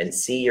and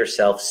see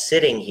yourself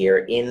sitting here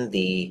in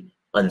the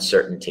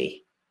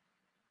uncertainty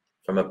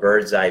from a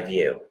bird's eye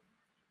view,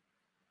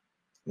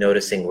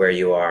 noticing where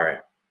you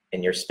are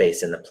in your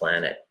space in the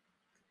planet,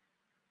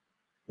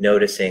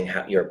 noticing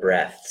your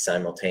breath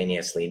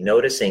simultaneously,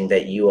 noticing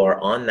that you are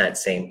on that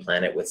same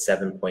planet with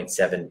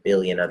 7.7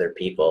 billion other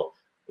people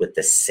with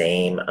the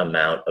same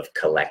amount of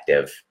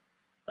collective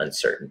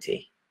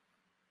uncertainty.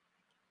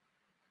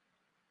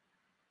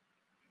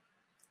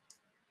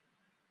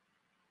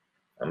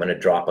 I'm going to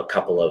drop a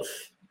couple of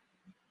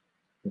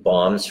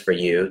bombs for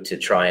you to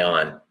try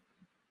on.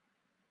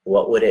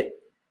 What would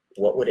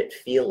it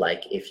feel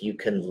like if you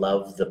can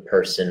love the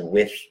person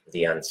with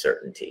the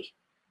uncertainty?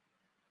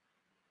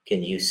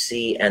 Can you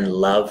see and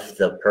love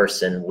the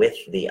person with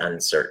the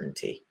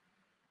uncertainty?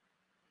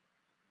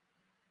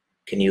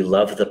 Can you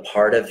love the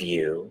part of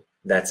you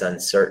that's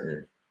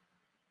uncertain?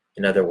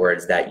 In other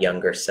words, that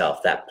younger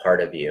self, that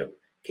part of you.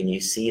 Can you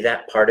see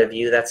that part of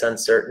you that's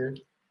uncertain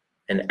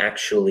and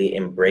actually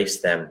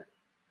embrace them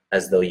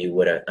as though you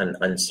would an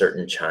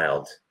uncertain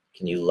child?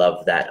 Can you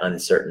love that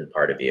uncertain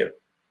part of you?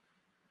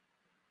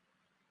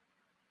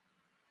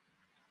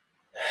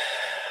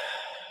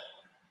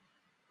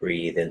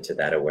 Breathe into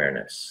that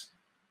awareness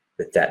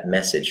with that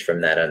message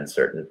from that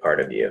uncertain part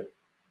of you.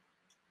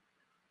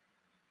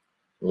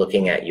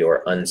 Looking at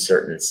your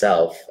uncertain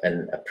self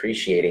and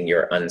appreciating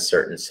your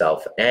uncertain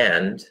self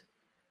and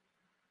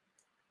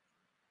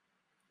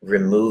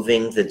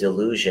removing the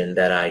delusion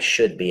that I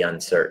should be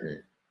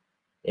uncertain.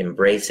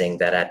 Embracing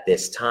that at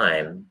this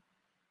time,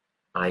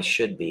 I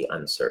should be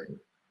uncertain.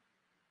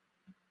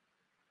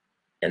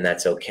 And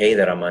that's okay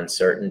that I'm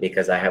uncertain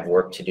because I have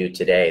work to do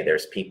today.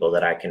 There's people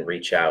that I can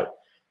reach out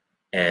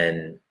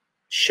and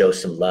show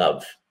some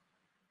love.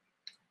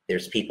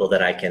 There's people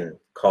that I can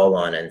call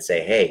on and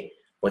say, hey,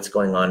 what's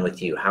going on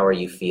with you? How are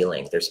you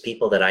feeling? There's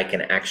people that I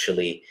can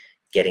actually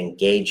get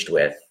engaged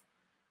with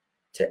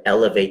to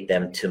elevate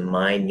them to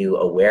my new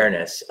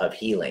awareness of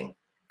healing.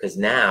 Because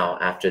now,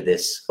 after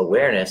this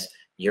awareness,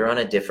 you're on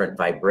a different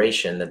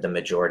vibration than the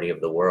majority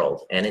of the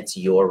world. And it's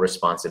your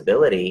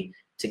responsibility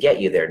to get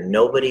you there.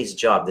 Nobody's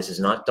job. This is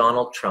not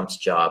Donald Trump's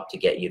job to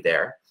get you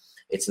there.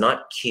 It's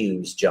not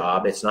Q's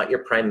job. It's not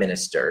your prime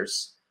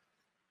minister's.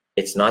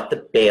 It's not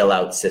the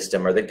bailout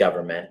system or the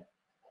government.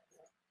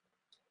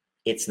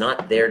 It's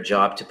not their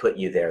job to put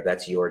you there.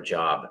 That's your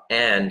job.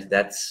 And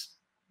that's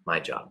my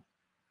job.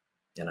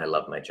 And I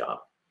love my job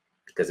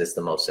because it's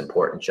the most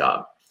important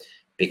job.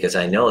 Because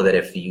I know that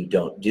if you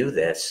don't do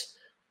this,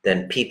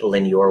 then people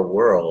in your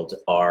world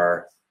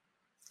are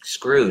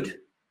screwed.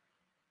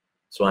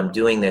 So I'm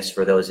doing this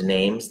for those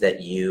names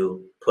that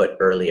you put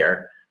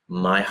earlier.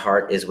 My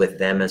heart is with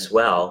them as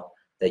well,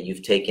 that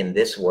you've taken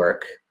this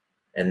work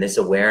and this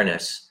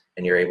awareness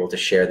and you're able to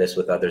share this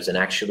with others and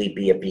actually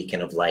be a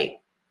beacon of light.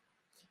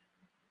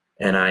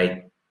 And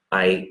I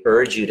I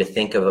urge you to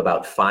think of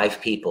about 5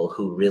 people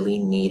who really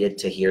needed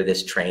to hear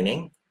this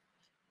training.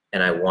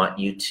 And I want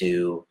you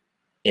to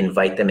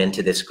invite them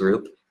into this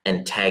group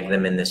and tag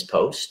them in this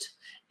post,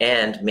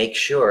 and make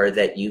sure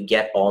that you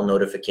get all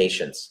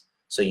notifications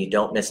so you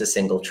don't miss a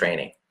single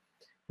training.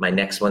 My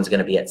next one's going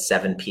to be at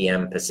 7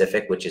 p.m.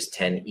 Pacific, which is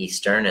 10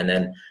 Eastern, and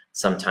then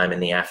sometime in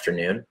the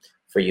afternoon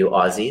for you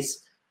Aussies.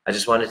 I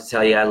just wanted to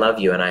tell you I love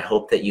you, and I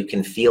hope that you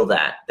can feel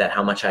that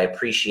how much I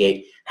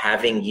appreciate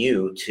having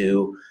you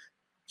to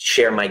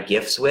share my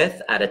gifts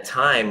with at a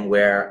time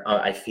where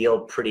I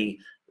feel pretty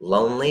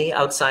lonely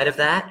outside of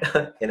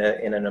that in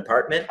an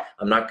apartment.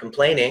 I'm not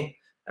complaining.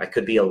 I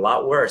could be a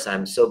lot worse.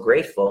 I'm so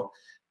grateful,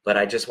 but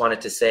I just wanted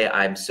to say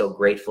I'm so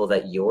grateful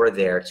that you're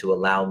there to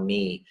allow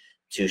me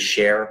to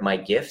share my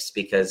gifts,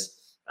 because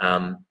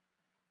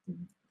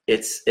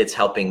it's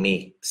helping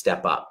me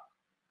step up.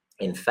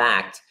 In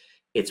fact,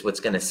 it's what's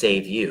going to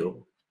save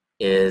you.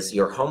 Is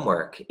your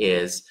homework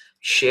is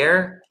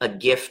share a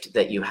gift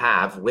that you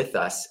have with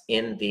us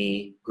in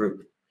the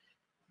group,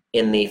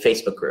 in the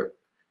Facebook group.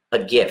 A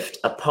gift,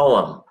 a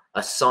poem,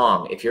 a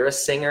song. If you're a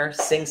singer,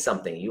 sing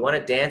something. You want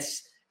to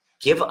dance,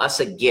 give us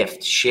a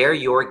gift. Share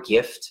your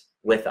gift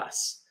with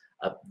us.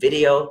 A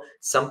video,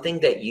 something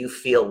that you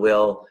feel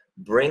will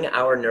bring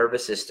our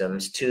nervous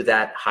systems to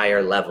that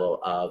higher level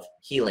of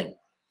healing.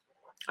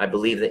 I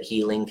believe that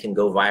healing can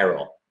go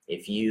viral.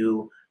 If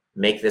you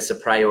make this a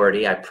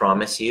priority, I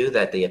promise you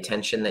that the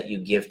attention that you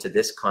give to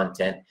this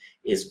content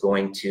is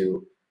going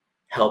to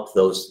help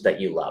those that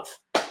you love.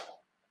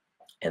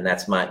 And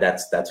that's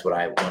what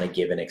I want to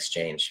give in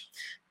exchange.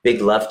 Big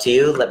love to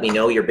you. Let me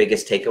know your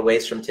biggest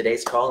takeaways from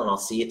today's call, and I'll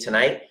see you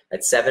tonight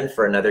at 7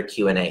 for another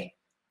Q&A.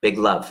 Big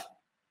love.